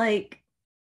just feel like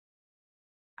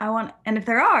and if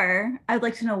there are, I'd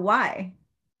like to know why.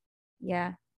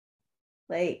 Yeah.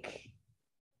 Like,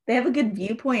 they have a good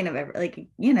viewpoint of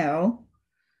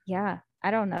Yeah,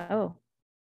 I don't know.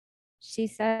 She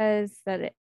says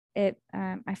that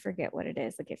I forget what it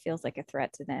is. Like, it feels like a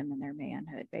threat to them and their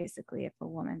manhood, basically, if a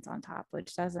woman's on top,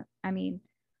 which doesn't, I mean,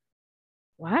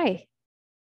 why?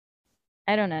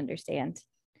 I don't understand.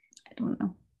 I don't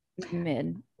know.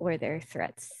 Men or their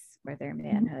threats or their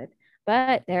manhood.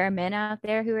 But there are men out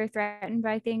there who are threatened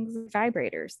by things like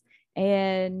vibrators,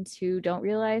 and who don't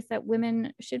realize that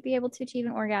women should be able to achieve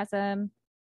an orgasm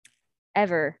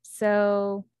ever.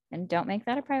 So, and don't make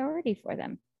that a priority for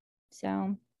them.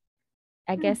 So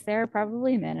I guess there are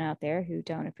probably men out there who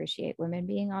don't appreciate women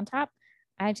being on top.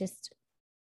 I just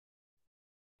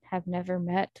have never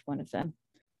met one of them.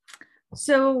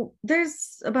 So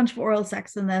there's a bunch of oral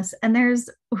sex in this, and there's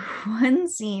one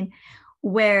scene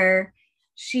where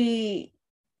she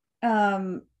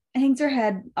hangs her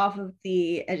head off of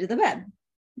the edge of the bed,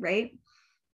 right?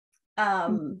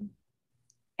 And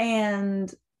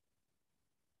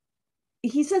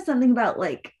he says something about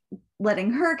like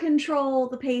letting her control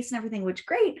the pace and everything, which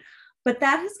great, but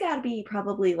that has got to be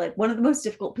probably like one of the most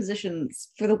difficult positions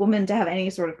for the woman to have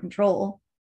any sort of control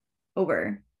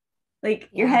over. Like,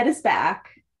 your head is back,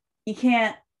 you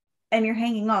can't, and you're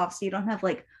hanging off, so you don't have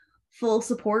like full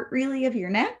support really of your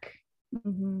neck.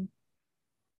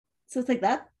 So it's like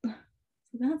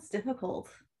that's difficult.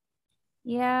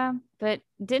 Yeah, but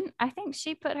I think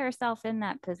she put herself in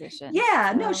that position?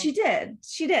 Yeah, so. No, she did.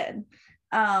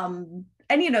 And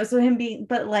so him being,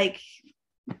 but like,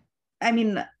 I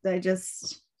mean,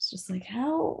 it's just like,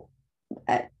 how,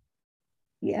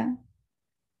 yeah.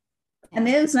 And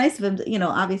it was nice of him to,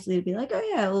 obviously to be like, oh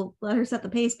yeah, we'll let her set the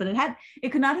pace, but it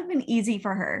could not have been easy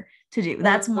for her to do.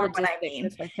 That's more what I mean.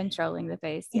 Just like controlling the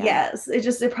pace. Yeah. Yes,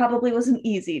 it probably wasn't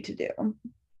easy to do.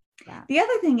 Yeah. The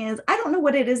other thing is, I don't know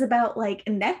what it is about like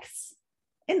necks,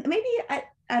 and maybe I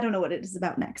don't know what it is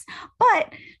about necks,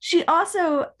 but she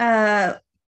also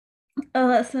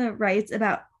Alyssa writes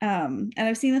about and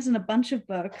I've seen this in a bunch of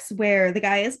books where the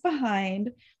guy is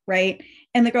behind, right,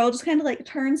 and the girl just kind of like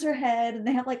turns her head and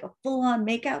they have like a full-on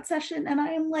makeout session, and I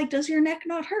am like, does your neck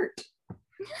not hurt?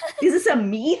 Is this a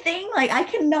me thing? Like, I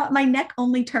cannot, my neck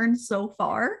only turns so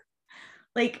far.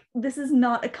 Like, this is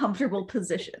not a comfortable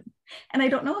position. And I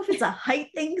don't know if it's a height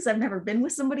thing, because I've never been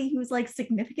with somebody who's like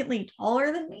significantly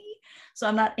taller than me, so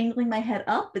I'm not angling my head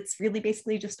up. It's really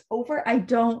basically just over.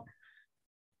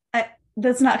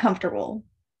 That's not comfortable.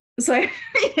 So I'm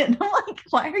like,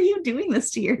 why are you doing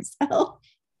this to yourself?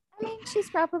 I mean, she's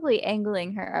probably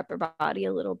angling her upper body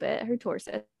a little bit. Her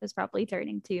torso is probably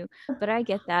turning too, but I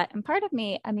get that. And part of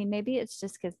me, I mean, maybe it's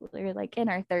just because we're like in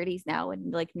our 30s now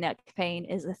and like neck pain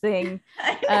is a thing.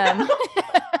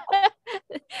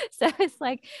 So it's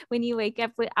like when you wake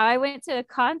up, I went to a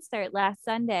concert last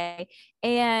Sunday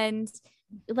and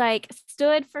like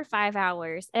stood for 5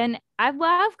 hours, and I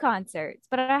love concerts,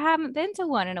 but I haven't been to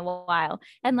one in a while.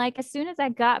 And like, as soon as I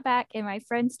got back in my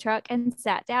friend's truck and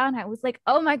sat down, I was like,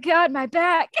 oh my God, my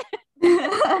back.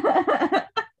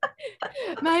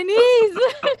 My knees.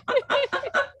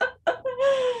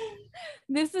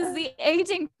 This is the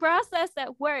aging process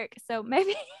at work. So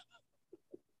maybe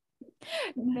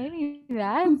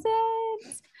that's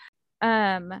it.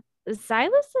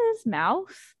 Silas's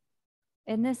mouth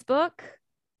in this book,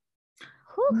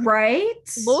 right?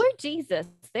 Lord Jesus,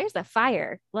 there's a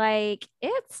fire. Like,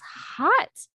 it's hot.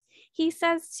 He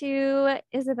says to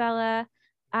Isabella,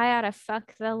 I ought to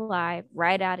fuck the life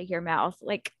right out of your mouth.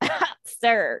 Like,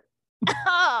 sir,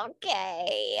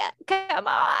 okay, come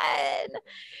on.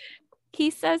 he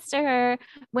says to her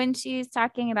when she's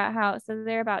talking about how, so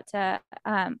they're about to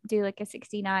do like a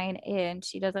 69 and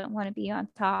she doesn't want to be on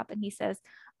top. And he says,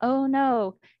 oh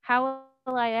no, how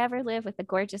will I ever live with a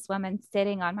gorgeous woman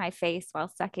sitting on my face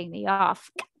while sucking me off?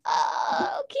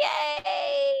 Okay.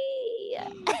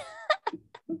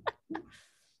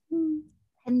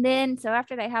 And then, so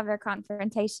after they have their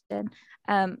confrontation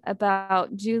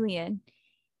about Julian,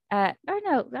 or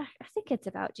no, I think it's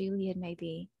about Julian,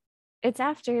 maybe. It's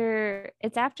after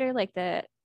like the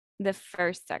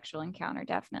first sexual encounter,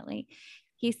 definitely.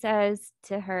 He says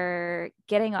to her,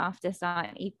 getting off does not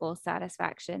equal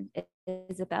satisfaction,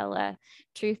 Isabella.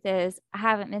 Truth is, I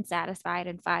haven't been satisfied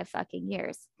in 5 fucking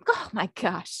years. Oh my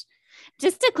gosh.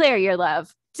 Just declare your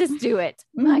love. Just do it.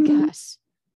 My gosh.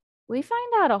 We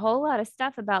find out a whole lot of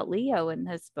stuff about Leo in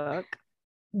this book.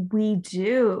 We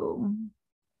do.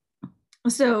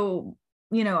 So,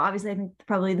 you know, obviously I think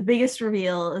probably the biggest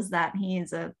reveal is that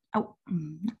he's a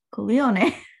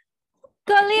Corleone.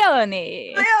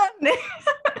 Corleone.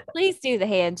 Please do the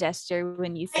hand gesture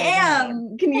when you say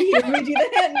Can you hear me do the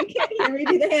hand? You can't hear me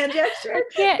do the hand gesture. I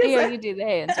can't hear you do the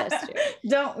hand gesture.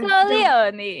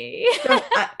 Corleone.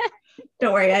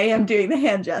 Don't worry, I am doing the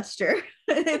hand gesture.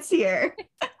 It's here.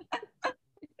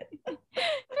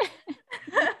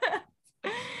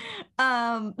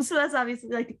 So that's obviously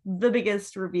like the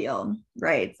biggest reveal,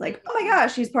 right? It's like, oh my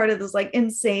gosh, she's part of this like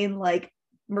insane like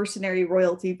mercenary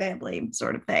royalty family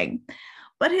sort of thing.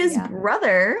 But his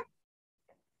brother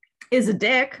is a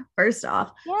dick, first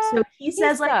off. Yeah, so he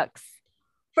says sucks.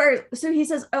 So he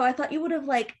says, oh, I thought you would have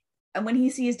like, and when he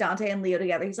sees Dante and Leo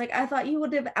together, he's like, I thought you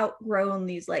would have outgrown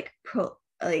these like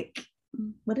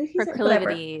what did he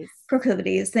proclivities. Say?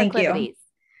 Proclivities. Thank you. Yeah.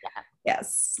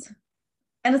 Yes.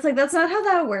 And it's like, that's not how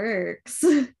that works.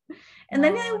 And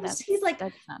then he's like,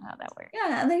 that's not how that works.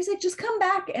 Yeah. And then he's like, just come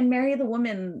back and marry the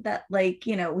woman that like,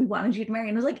 you know, we wanted you to marry.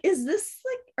 And I was like, is this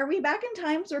like, are we back in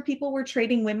times where people were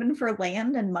trading women for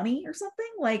land and money or something?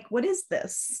 Like, what is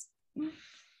this?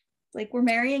 Like, we're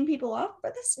marrying people off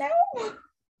for this now?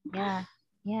 Yeah.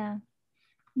 Yeah.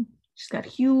 She's got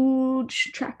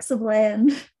huge tracts of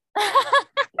land.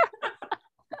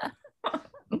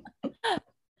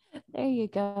 There you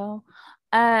go.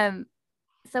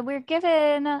 So we're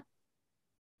given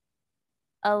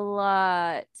a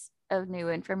lot of new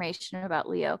information about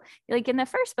Leo. Like in the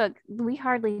first book, we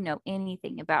hardly know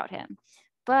anything about him.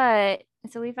 But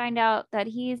so we find out that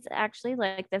he's actually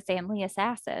like the family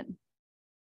assassin.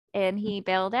 And he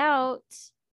bailed out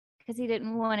because he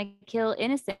didn't want to kill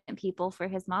innocent people for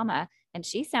his mama. And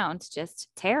she sounds just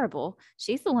terrible.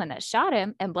 She's the one that shot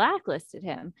him and blacklisted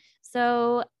him.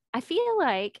 So I feel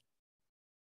like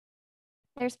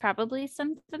there's probably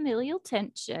some familial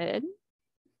tension.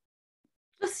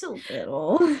 Just a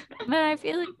little. But I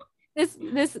feel like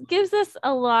this gives us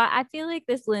a lot. I feel like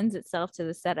this lends itself to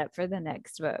the setup for the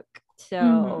next book.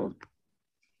 So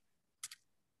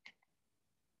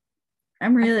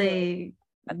I'm really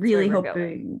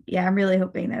hoping. Yeah, I'm really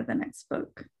hoping they're the next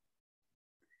book.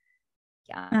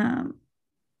 Yeah.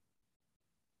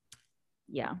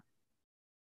 Yeah.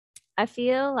 I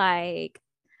feel like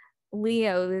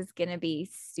Leo is going to be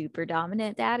super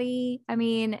dominant daddy. I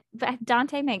mean,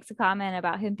 Dante makes a comment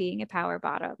about him being a power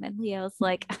bottom, and Leo's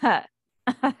like,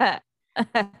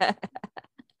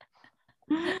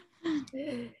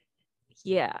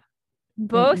 yeah.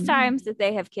 Both times that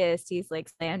they have kissed, he's like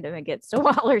slammed him against a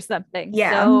wall or something.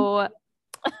 Yeah. So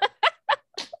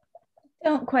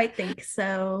don't quite think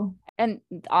so. And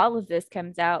all of this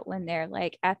comes out when they're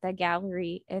like at the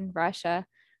gallery in Russia.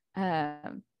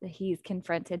 He's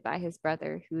confronted by his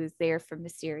brother who is there for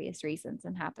mysterious reasons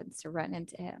and happens to run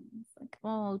into him. It's like,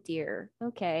 oh dear.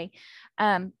 Okay.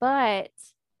 And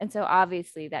so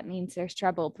obviously that means there's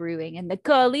trouble brewing in the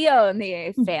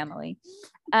Corleone family.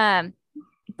 Oh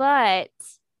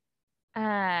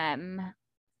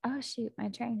shoot, my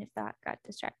train of thought got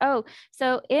distracted. Oh,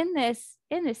 so in this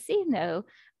scene though,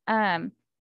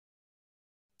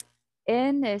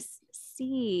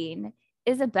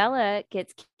 Isabella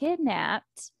gets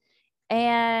kidnapped,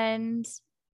 and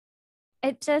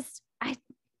it just I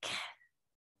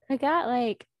got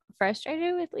like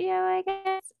frustrated with Leo, I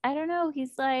guess. I don't know.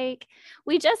 He's like,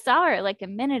 we just saw her like a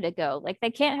minute ago. Like they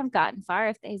can't have gotten far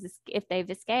if they've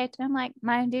escaped. And I'm like,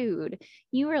 my dude,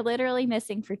 you were literally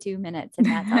missing for 2 minutes, and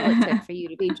that's all it took for you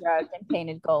to be drugged and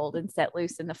painted gold and set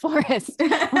loose in the forest.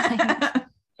 Like,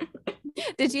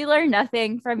 did you learn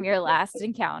nothing from your last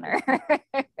encounter?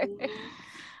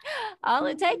 All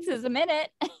it takes is a minute.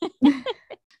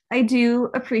 I do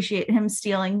appreciate him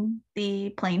stealing the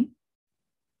plane.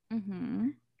 Mm-hmm.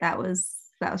 That was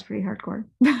pretty hardcore.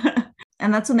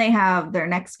 And that's when they have their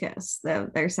next kiss,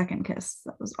 their second kiss.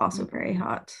 That was also very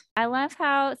hot. I love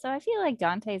how, so I feel like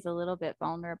Dante's a little bit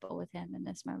vulnerable with him in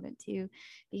this moment too,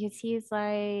 because he's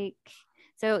like,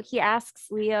 so he asks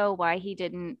Leo why he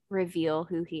didn't reveal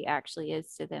who he actually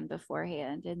is to them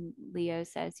beforehand. And Leo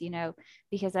says,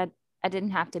 because I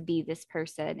didn't have to be this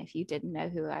person if you didn't know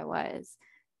who I was.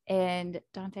 And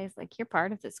Dante's like, you're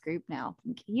part of this group now.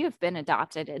 You have been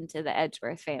adopted into the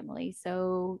Edgeworth family.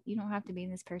 So you don't have to be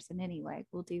this person anyway.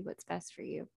 We'll do what's best for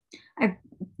you.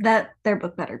 Their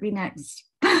book better be next.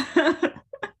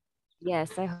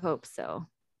 Yes, I hope so.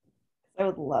 I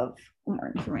would love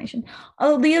more information.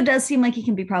 Oh, Leo does seem like he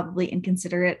can be probably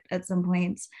inconsiderate at some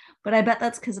points, but I bet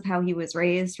that's because of how he was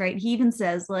raised, right? He even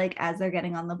says, like, as they're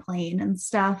getting on the plane and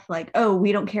stuff, like, oh,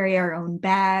 we don't carry our own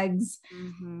bags.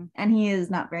 Mm-hmm. And he is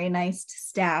not very nice to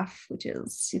staff, which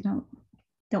is,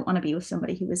 don't want to be with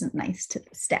somebody who isn't nice to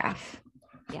the staff.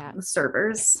 Yeah. The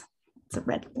servers. It's a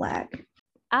red flag.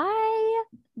 I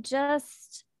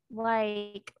just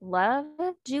love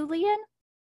Julian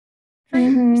for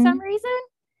some reason.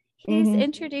 He's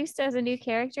introduced as a new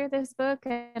character this book,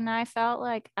 and I felt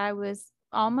like I was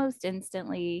almost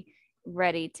instantly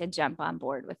ready to jump on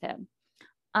board with him.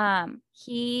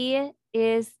 He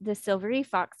is the silvery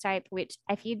fox type, which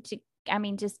if you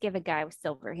just give a guy with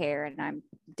silver hair and I'm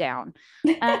down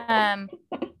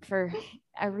for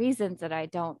reasons that I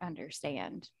don't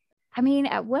understand. I mean,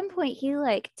 at one point he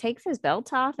takes his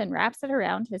belt off and wraps it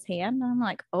around his hand. And I'm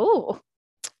like, oh,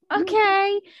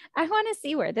 okay. I want to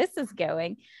see where this is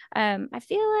going. I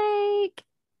feel like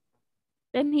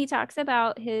then he talks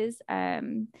about his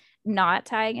knot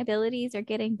tying abilities are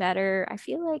getting better. I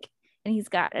feel like, and he's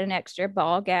got an extra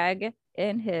ball gag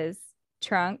in his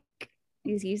trunk.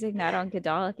 He's using that on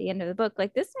Godal at the end of the book.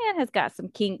 Like, this man has got some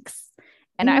kinks,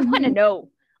 and I want to know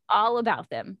all about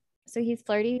them. So he's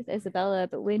flirty with Isabella,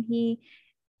 but when he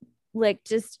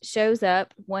just shows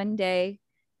up one day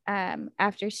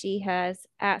after she has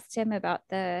asked him about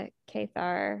the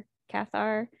Cathar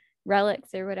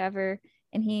relics or whatever,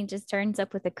 and he just turns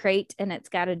up with a crate and it's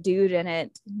got a dude in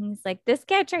it. And he's like, this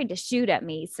guy tried to shoot at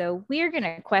me, so we're going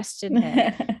to question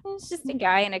him. It's just a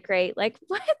guy in a crate. Like,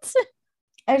 what?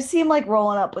 I see him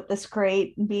rolling up with this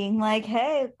crate and being like,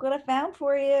 hey, look what I found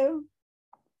for you.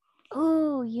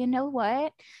 Oh, you know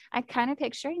what? I kind of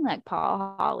picturing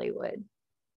Paul Hollywood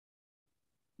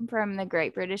from the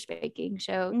Great British Baking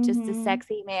Show, just a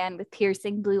sexy man with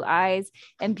piercing blue eyes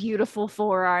and beautiful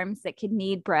forearms that could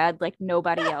knead bread like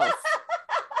nobody else.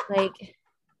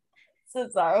 So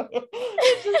sorry.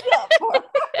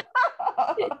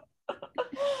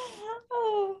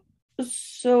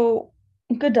 So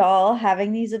Godal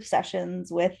having these obsessions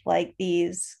with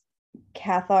these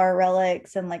Cathar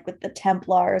relics and with the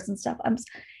Templars and stuff.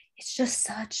 It's just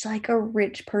such a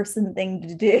rich person thing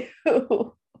to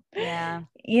do. Yeah.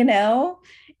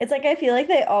 It's I feel like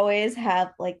they always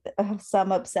have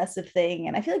some obsessive thing,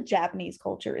 and I feel like Japanese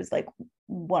culture is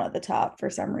one of the top for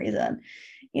some reason.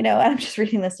 And I'm just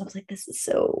reading this and I was like, this is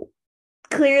so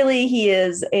clearly he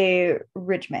is a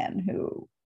rich man who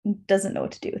doesn't know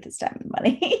what to do with his time and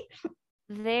money.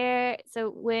 So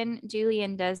when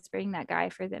Julian does bring that guy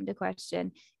for them to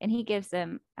question, and he gives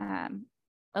them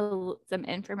some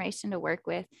information to work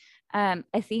with,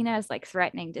 Athena is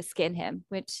threatening to skin him,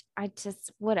 which I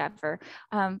just whatever.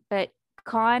 But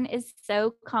Khan is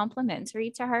so complimentary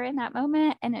to her in that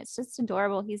moment, and it's just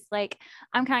adorable. He's like,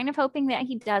 I'm kind of hoping that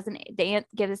he doesn't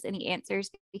give us any answers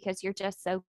because you're just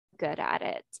so good at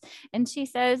it. And she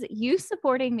says, you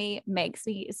supporting me makes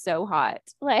me so hot.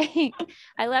 I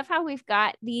love how we've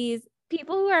got these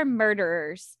people who are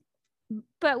murderers,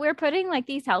 but we're putting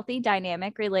these healthy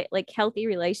healthy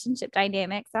relationship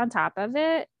dynamics on top of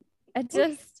it. I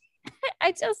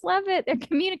just love it. Their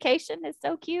communication is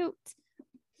so cute.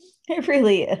 It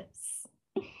really is.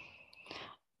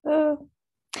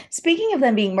 Speaking of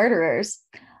them being murderers,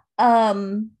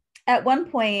 at one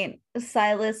point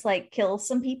Silas kills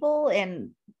some people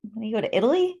and when you go to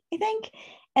Italy, I think,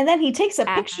 and then he takes a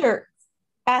picture.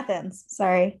 Athens,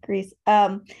 sorry, Greece.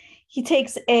 He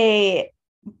takes a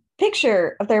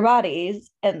picture of their bodies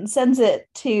and sends it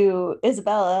to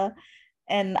Isabella,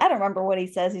 and I don't remember what he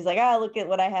says. He's like, look at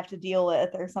what I have to deal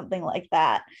with, or something like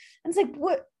that. And it's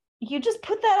what, you just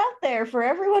put that out there for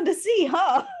everyone to see,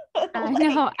 huh? I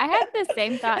know. I had the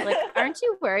same thought. Aren't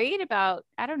you worried about,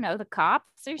 I don't know, the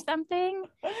cops or something?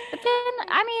 But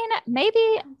then,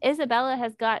 maybe Isabella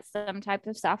has got some type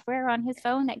of software on his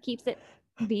phone that keeps it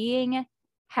being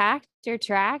hacked or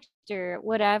tracked or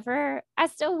whatever. I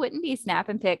still wouldn't be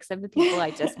snapping pics of the people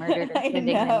I just murdered and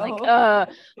sending them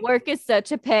work is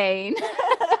such a pain.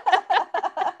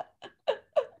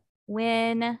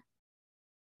 When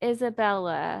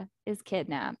Isabella is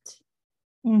kidnapped,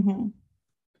 Mm-hmm.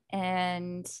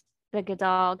 and the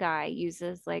Gadal guy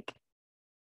uses like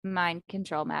mind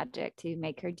control magic to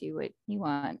make her do what he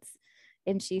wants.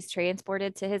 And she's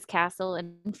transported to his castle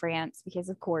in France because,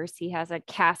 of course, he has a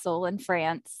castle in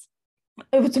France.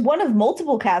 It was one of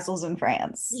multiple castles in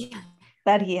France Yeah.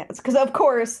 that he has. Because, of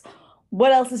course,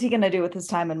 what else is he going to do with his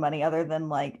time and money other than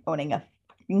like owning a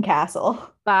fucking castle?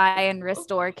 Buy and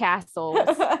restore castles.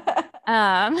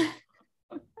 Um,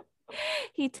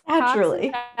 he talks Naturally.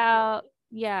 about,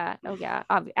 yeah, oh yeah,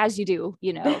 as you do,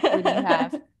 you know, when you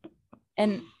have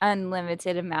an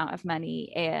unlimited amount of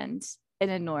money and an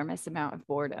enormous amount of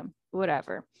boredom,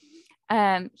 whatever.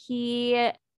 He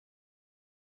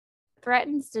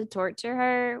threatens to torture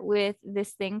her with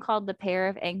this thing called the pear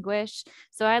of anguish.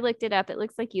 So I looked it up. It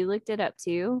looks like you looked it up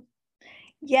too.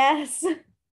 Yes.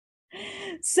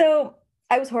 So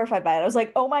I was horrified by it. I was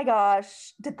like, oh my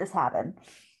gosh, did this happen?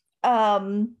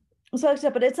 So I looked it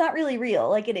up, but it's not really real.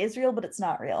 Like it is real, but it's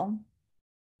not real.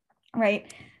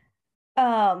 Right.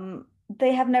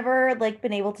 They have never like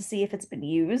been able to see if it's been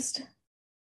used.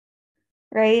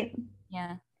 Right.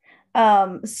 Yeah.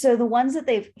 So the ones that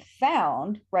they've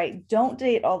found, right, don't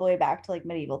date all the way back to like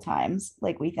medieval times,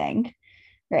 like we think,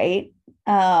 right?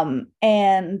 And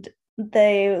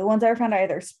the ones that are found are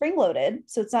either spring loaded,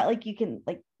 so it's not like you can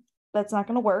like that's not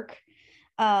going to work,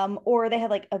 or they had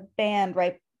like a band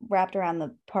right wrapped around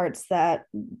the parts that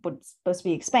would supposed to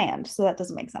be expand, so that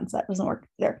doesn't make sense. That doesn't work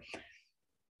there.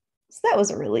 So that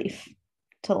was a relief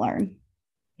to learn.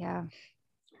 Yeah.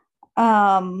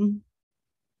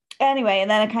 Anyway, and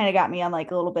then it kind of got me on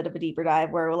like a little bit of a deeper dive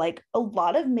where like a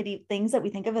lot of medieval things that we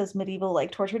think of as medieval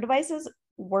like torture devices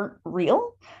weren't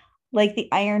real, like the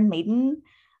Iron Maiden,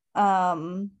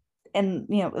 and you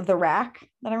know the rack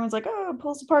that everyone's like, oh, it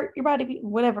pulls apart your body,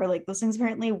 whatever. Like those things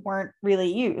apparently weren't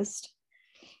really used,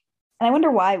 and I wonder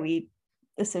why we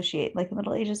associate like the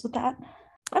Middle Ages with that.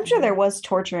 I'm sure there was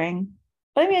torturing,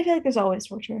 but I mean, I feel like there's always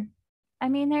torture. I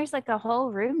mean, there's like a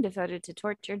whole room devoted to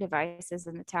torture devices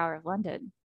in the Tower of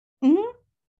London. Mm-hmm.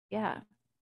 Yeah.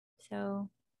 So,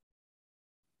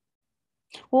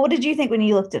 Well, what did you think when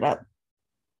you looked it up?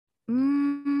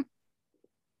 mm,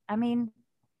 I mean,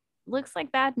 looks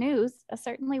like bad news. I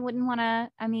certainly wouldn't want to,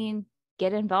 I mean,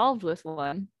 get involved with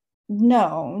one.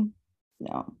 No,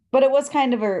 no, but it was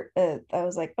kind of I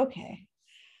was like, okay,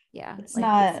 Yeah. it's Like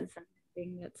this not. is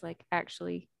something that's like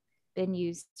actually been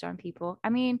used on people. I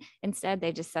mean, instead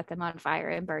they just set them on fire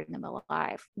and burn them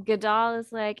alive. Gadal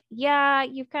is like, yeah,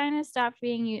 you've kind of stopped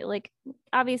being you. Like,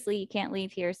 obviously you can't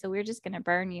leave here, so we're just gonna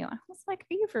burn you. I was like,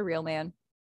 are you for real, man?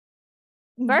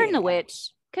 Burn the Yeah,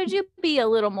 witch. Could you be a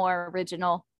little more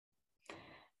original?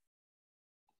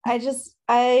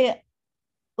 I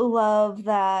love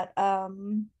that.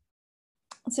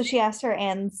 So she asked her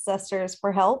ancestors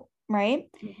for help, right?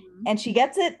 Mhm. And she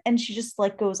gets it, and she just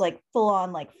like goes like full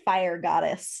on like fire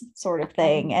goddess sort of I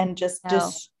thing, and just know.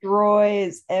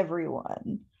 destroys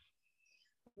everyone.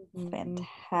 Mhm.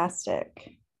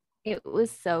 Fantastic. It was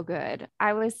so good.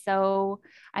 I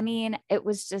mean, it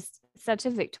was just such a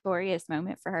victorious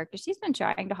moment for her because she's been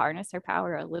trying to harness her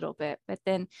power a little bit, but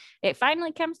then it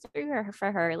finally comes through her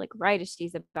for her, like right as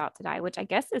she's about to die, which I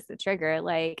guess is the trigger.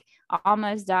 Like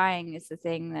almost dying is the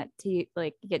thing that to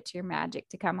like get your magic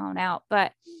to come on out.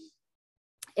 But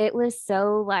it was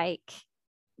so like,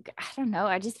 I don't know,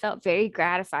 I just felt very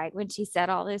gratified when she set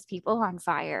all those people on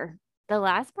fire. The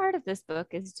last part of this book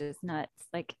is just nuts.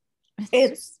 Like it's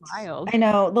just It's, wild. I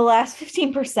know the last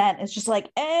 15% is just like,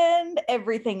 and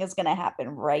everything is going to happen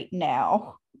right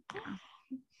now.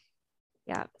 Yeah.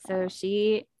 Yeah. So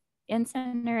she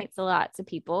incinerates a lot of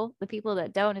people. The people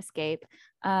that don't escape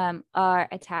are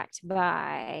attacked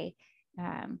by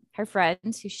her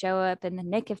friends who show up in the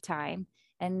nick of time.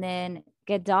 And then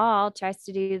Gadal tries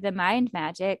to do the mind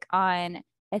magic on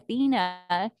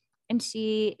Athena. And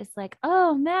she is like,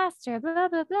 oh, master, blah,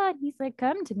 blah, blah. And he's like,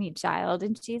 come to me, child.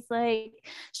 And she's like,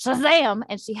 Shazam.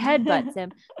 And she headbutts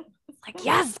him. Like,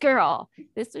 yes, girl.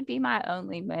 This would be my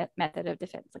only method of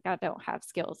defense. Like, I don't have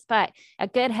skills, but a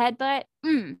good headbutt,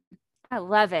 I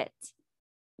love it.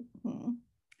 Hmm.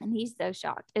 And he's so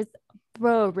shocked. It's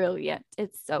brilliant.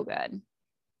 It's so good.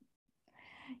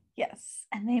 Yes.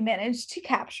 And they managed to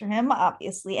capture him,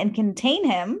 obviously, and contain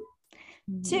him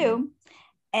Mhm. too.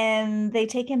 And they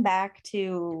take him back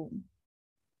to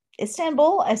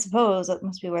Istanbul, I suppose. That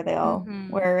must be where they all Mhm.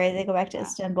 where right? They go back to Yeah.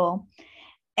 Istanbul.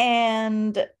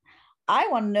 And I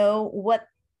want to know what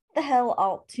the hell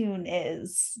Altun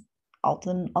is.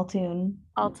 Altun, whatever.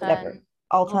 Alton,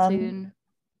 Altun. Altoon.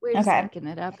 We're just Okay. making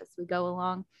it up as we go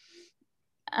along.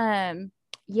 Um,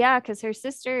 yeah, because her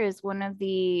sister is one of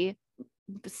the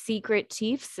secret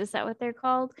chiefs, is that what they're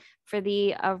called, for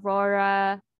the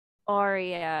Aurora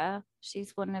Aurea.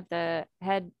 She's one of the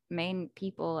head main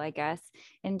people, I guess,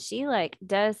 and she like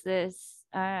does this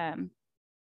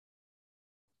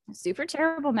super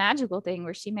terrible magical thing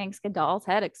where she makes Godal's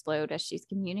head explode as she's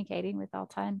communicating with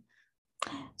Altan.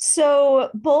 So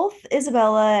both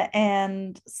Isabella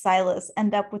and Silas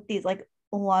end up with these like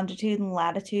longitude and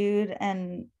latitude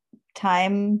and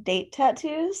time date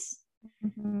tattoos,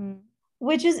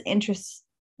 which is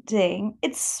interesting.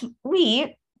 It's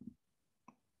sweet,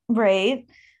 right?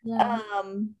 Yeah.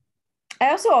 I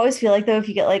also always feel like though if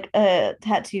you get like a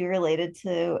tattoo related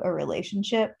to a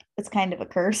relationship, it's kind of a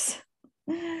curse.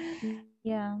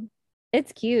 Yeah.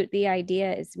 It's cute. The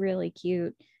idea is really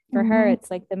cute. For her, it's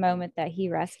like the moment that he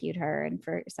rescued her, and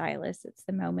for Silas, it's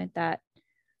the moment that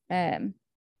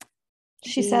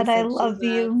she said I love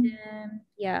you. Him.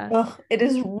 Yeah. Ugh, it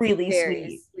is really Very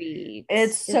sweet. sweet.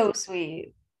 It's so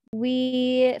sweet.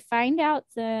 We find out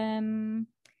some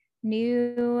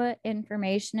new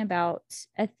information about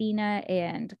Athena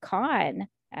and Khan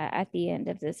at the end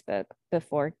of this book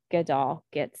before Godal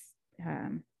gets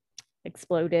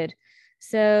exploded.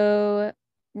 So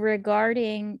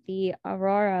regarding the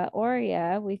Aurora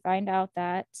Aurea, we find out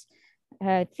that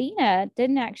Athena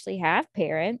didn't actually have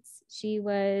parents. She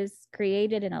was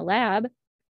created in a lab,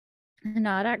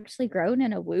 not actually grown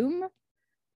in a womb,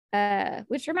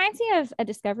 which reminds me of a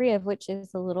discovery of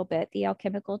witches a little bit, the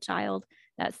alchemical child.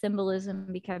 That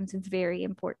symbolism becomes very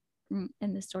important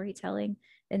in the storytelling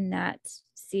in that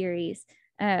series.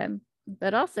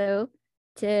 But also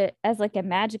as like a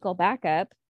magical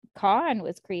backup, Khan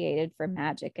was created for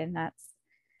magic, and that's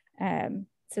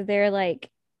so they're like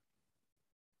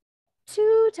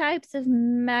two types of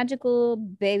magical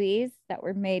babies that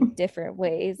were made different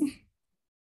ways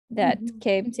that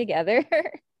came together.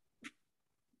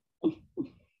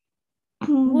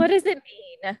 What does it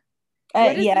mean?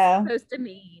 What is this supposed to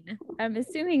mean? I'm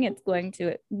assuming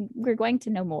we're going to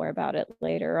know more about it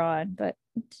later on, but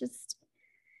just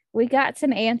we got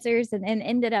some answers and then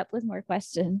ended up with more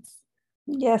questions.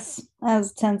 Yes,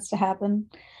 as tends to happen.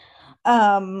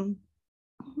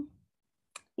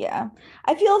 Yeah,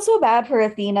 I feel so bad for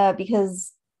Athena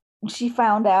because she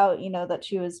found out, that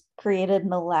she was created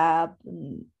in a lab,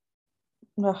 and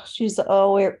she was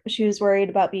worried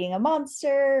about being a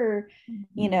monster,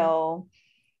 or,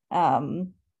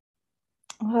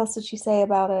 what else did she say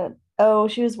about it? Oh,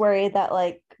 she was worried that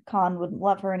like Khan wouldn't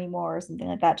love her anymore or something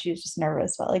like that. She was just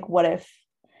nervous about like what if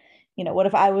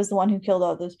I was the one who killed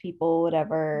all those people,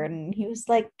 whatever. And he was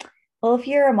like, well, if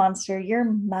you're a monster, you're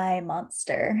my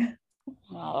monster.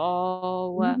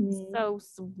 Oh, so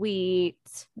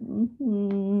sweet.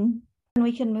 And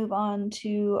we can move on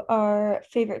to our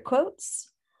favorite quotes.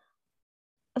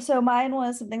 So mine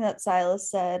was something that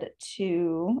Silas said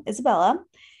to Isabella.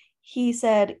 He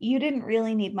said, "You didn't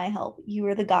really need my help. You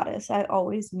were the goddess I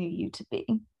always knew you to be,"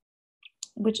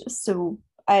 which is so,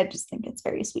 I just think it's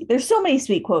very sweet. There's so many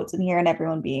sweet quotes in here and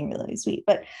everyone being really sweet,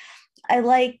 but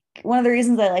one of the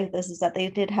reasons I like this is that they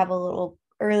did have a little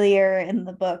earlier in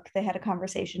the book, they had a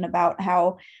conversation about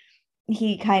how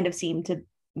he kind of seemed to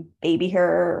baby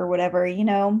her or whatever,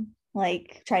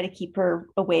 like try to keep her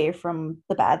away from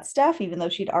the bad stuff, even though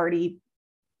she'd already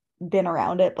been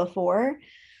around it before.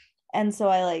 And so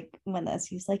I like when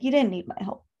he's like, you didn't need my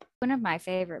help. One of my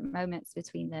favorite moments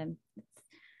between them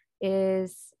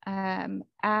is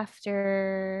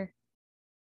after,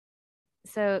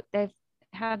 so they've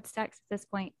had sex at this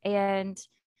point and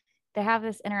they have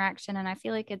this interaction, and I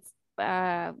feel like it's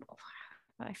a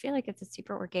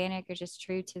super organic or just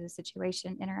true to the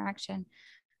situation interaction,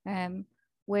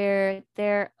 where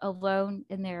they're alone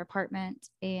in their apartment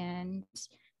and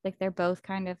like they're both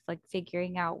kind of like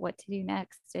figuring out what to do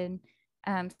next. And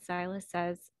Silas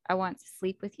says, "I want to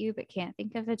sleep with you, but can't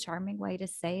think of a charming way to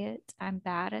say it. I'm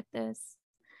bad at this."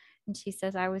 And she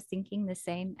says, "I was thinking the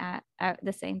same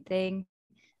thing,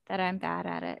 that I'm bad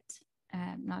at it,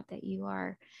 not that you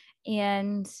are."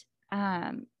 And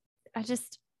I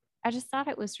just thought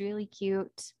it was really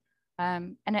cute,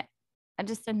 and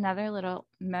just another little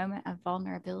moment of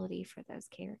vulnerability for those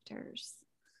characters,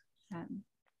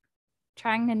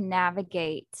 trying to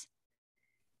navigate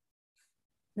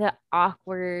the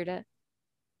awkward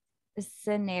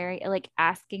scenario, like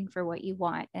asking for what you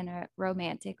want in a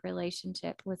romantic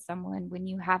relationship with someone when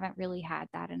you haven't really had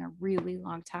that in a really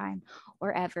long time,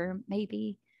 or ever.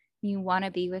 Maybe you want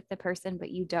to be with the person,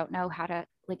 but you don't know how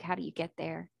do you get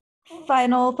there?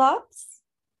 Final thoughts?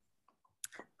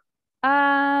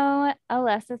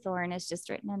 Alessa Thorne has just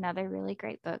written another really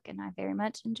great book, and I very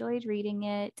much enjoyed reading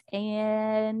it,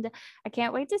 and I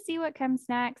can't wait to see what comes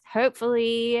next.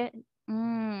 Hopefully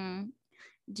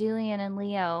Julian and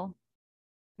Leo.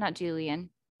 Not Julian.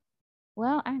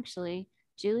 Well, actually,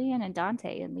 Julian and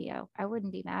Dante and Leo. I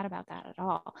wouldn't be mad about that at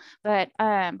all. But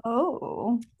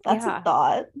oh, that's yeah. a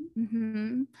thought.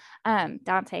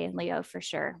 Dante and Leo for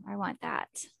sure. I want that.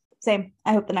 Same.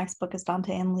 I hope the next book is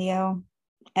Dante and Leo.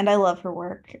 And I love her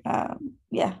work.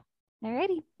 Yeah.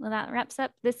 Alrighty. Well, that wraps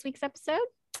up this week's episode.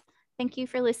 Thank you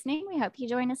for listening. We hope you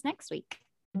join us next week.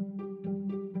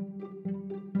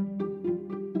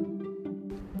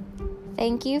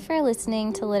 Thank you for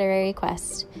listening to Literary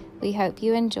Quest. We hope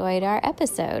you enjoyed our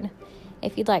episode.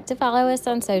 If you'd like to follow us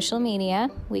on social media,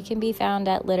 we can be found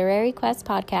at Literary Quest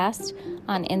Podcast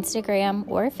on Instagram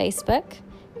or Facebook.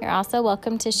 You're also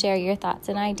welcome to share your thoughts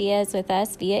and ideas with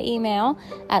us via email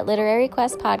at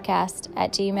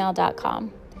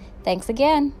literaryquestpodcast@gmail.com. Thanks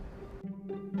again.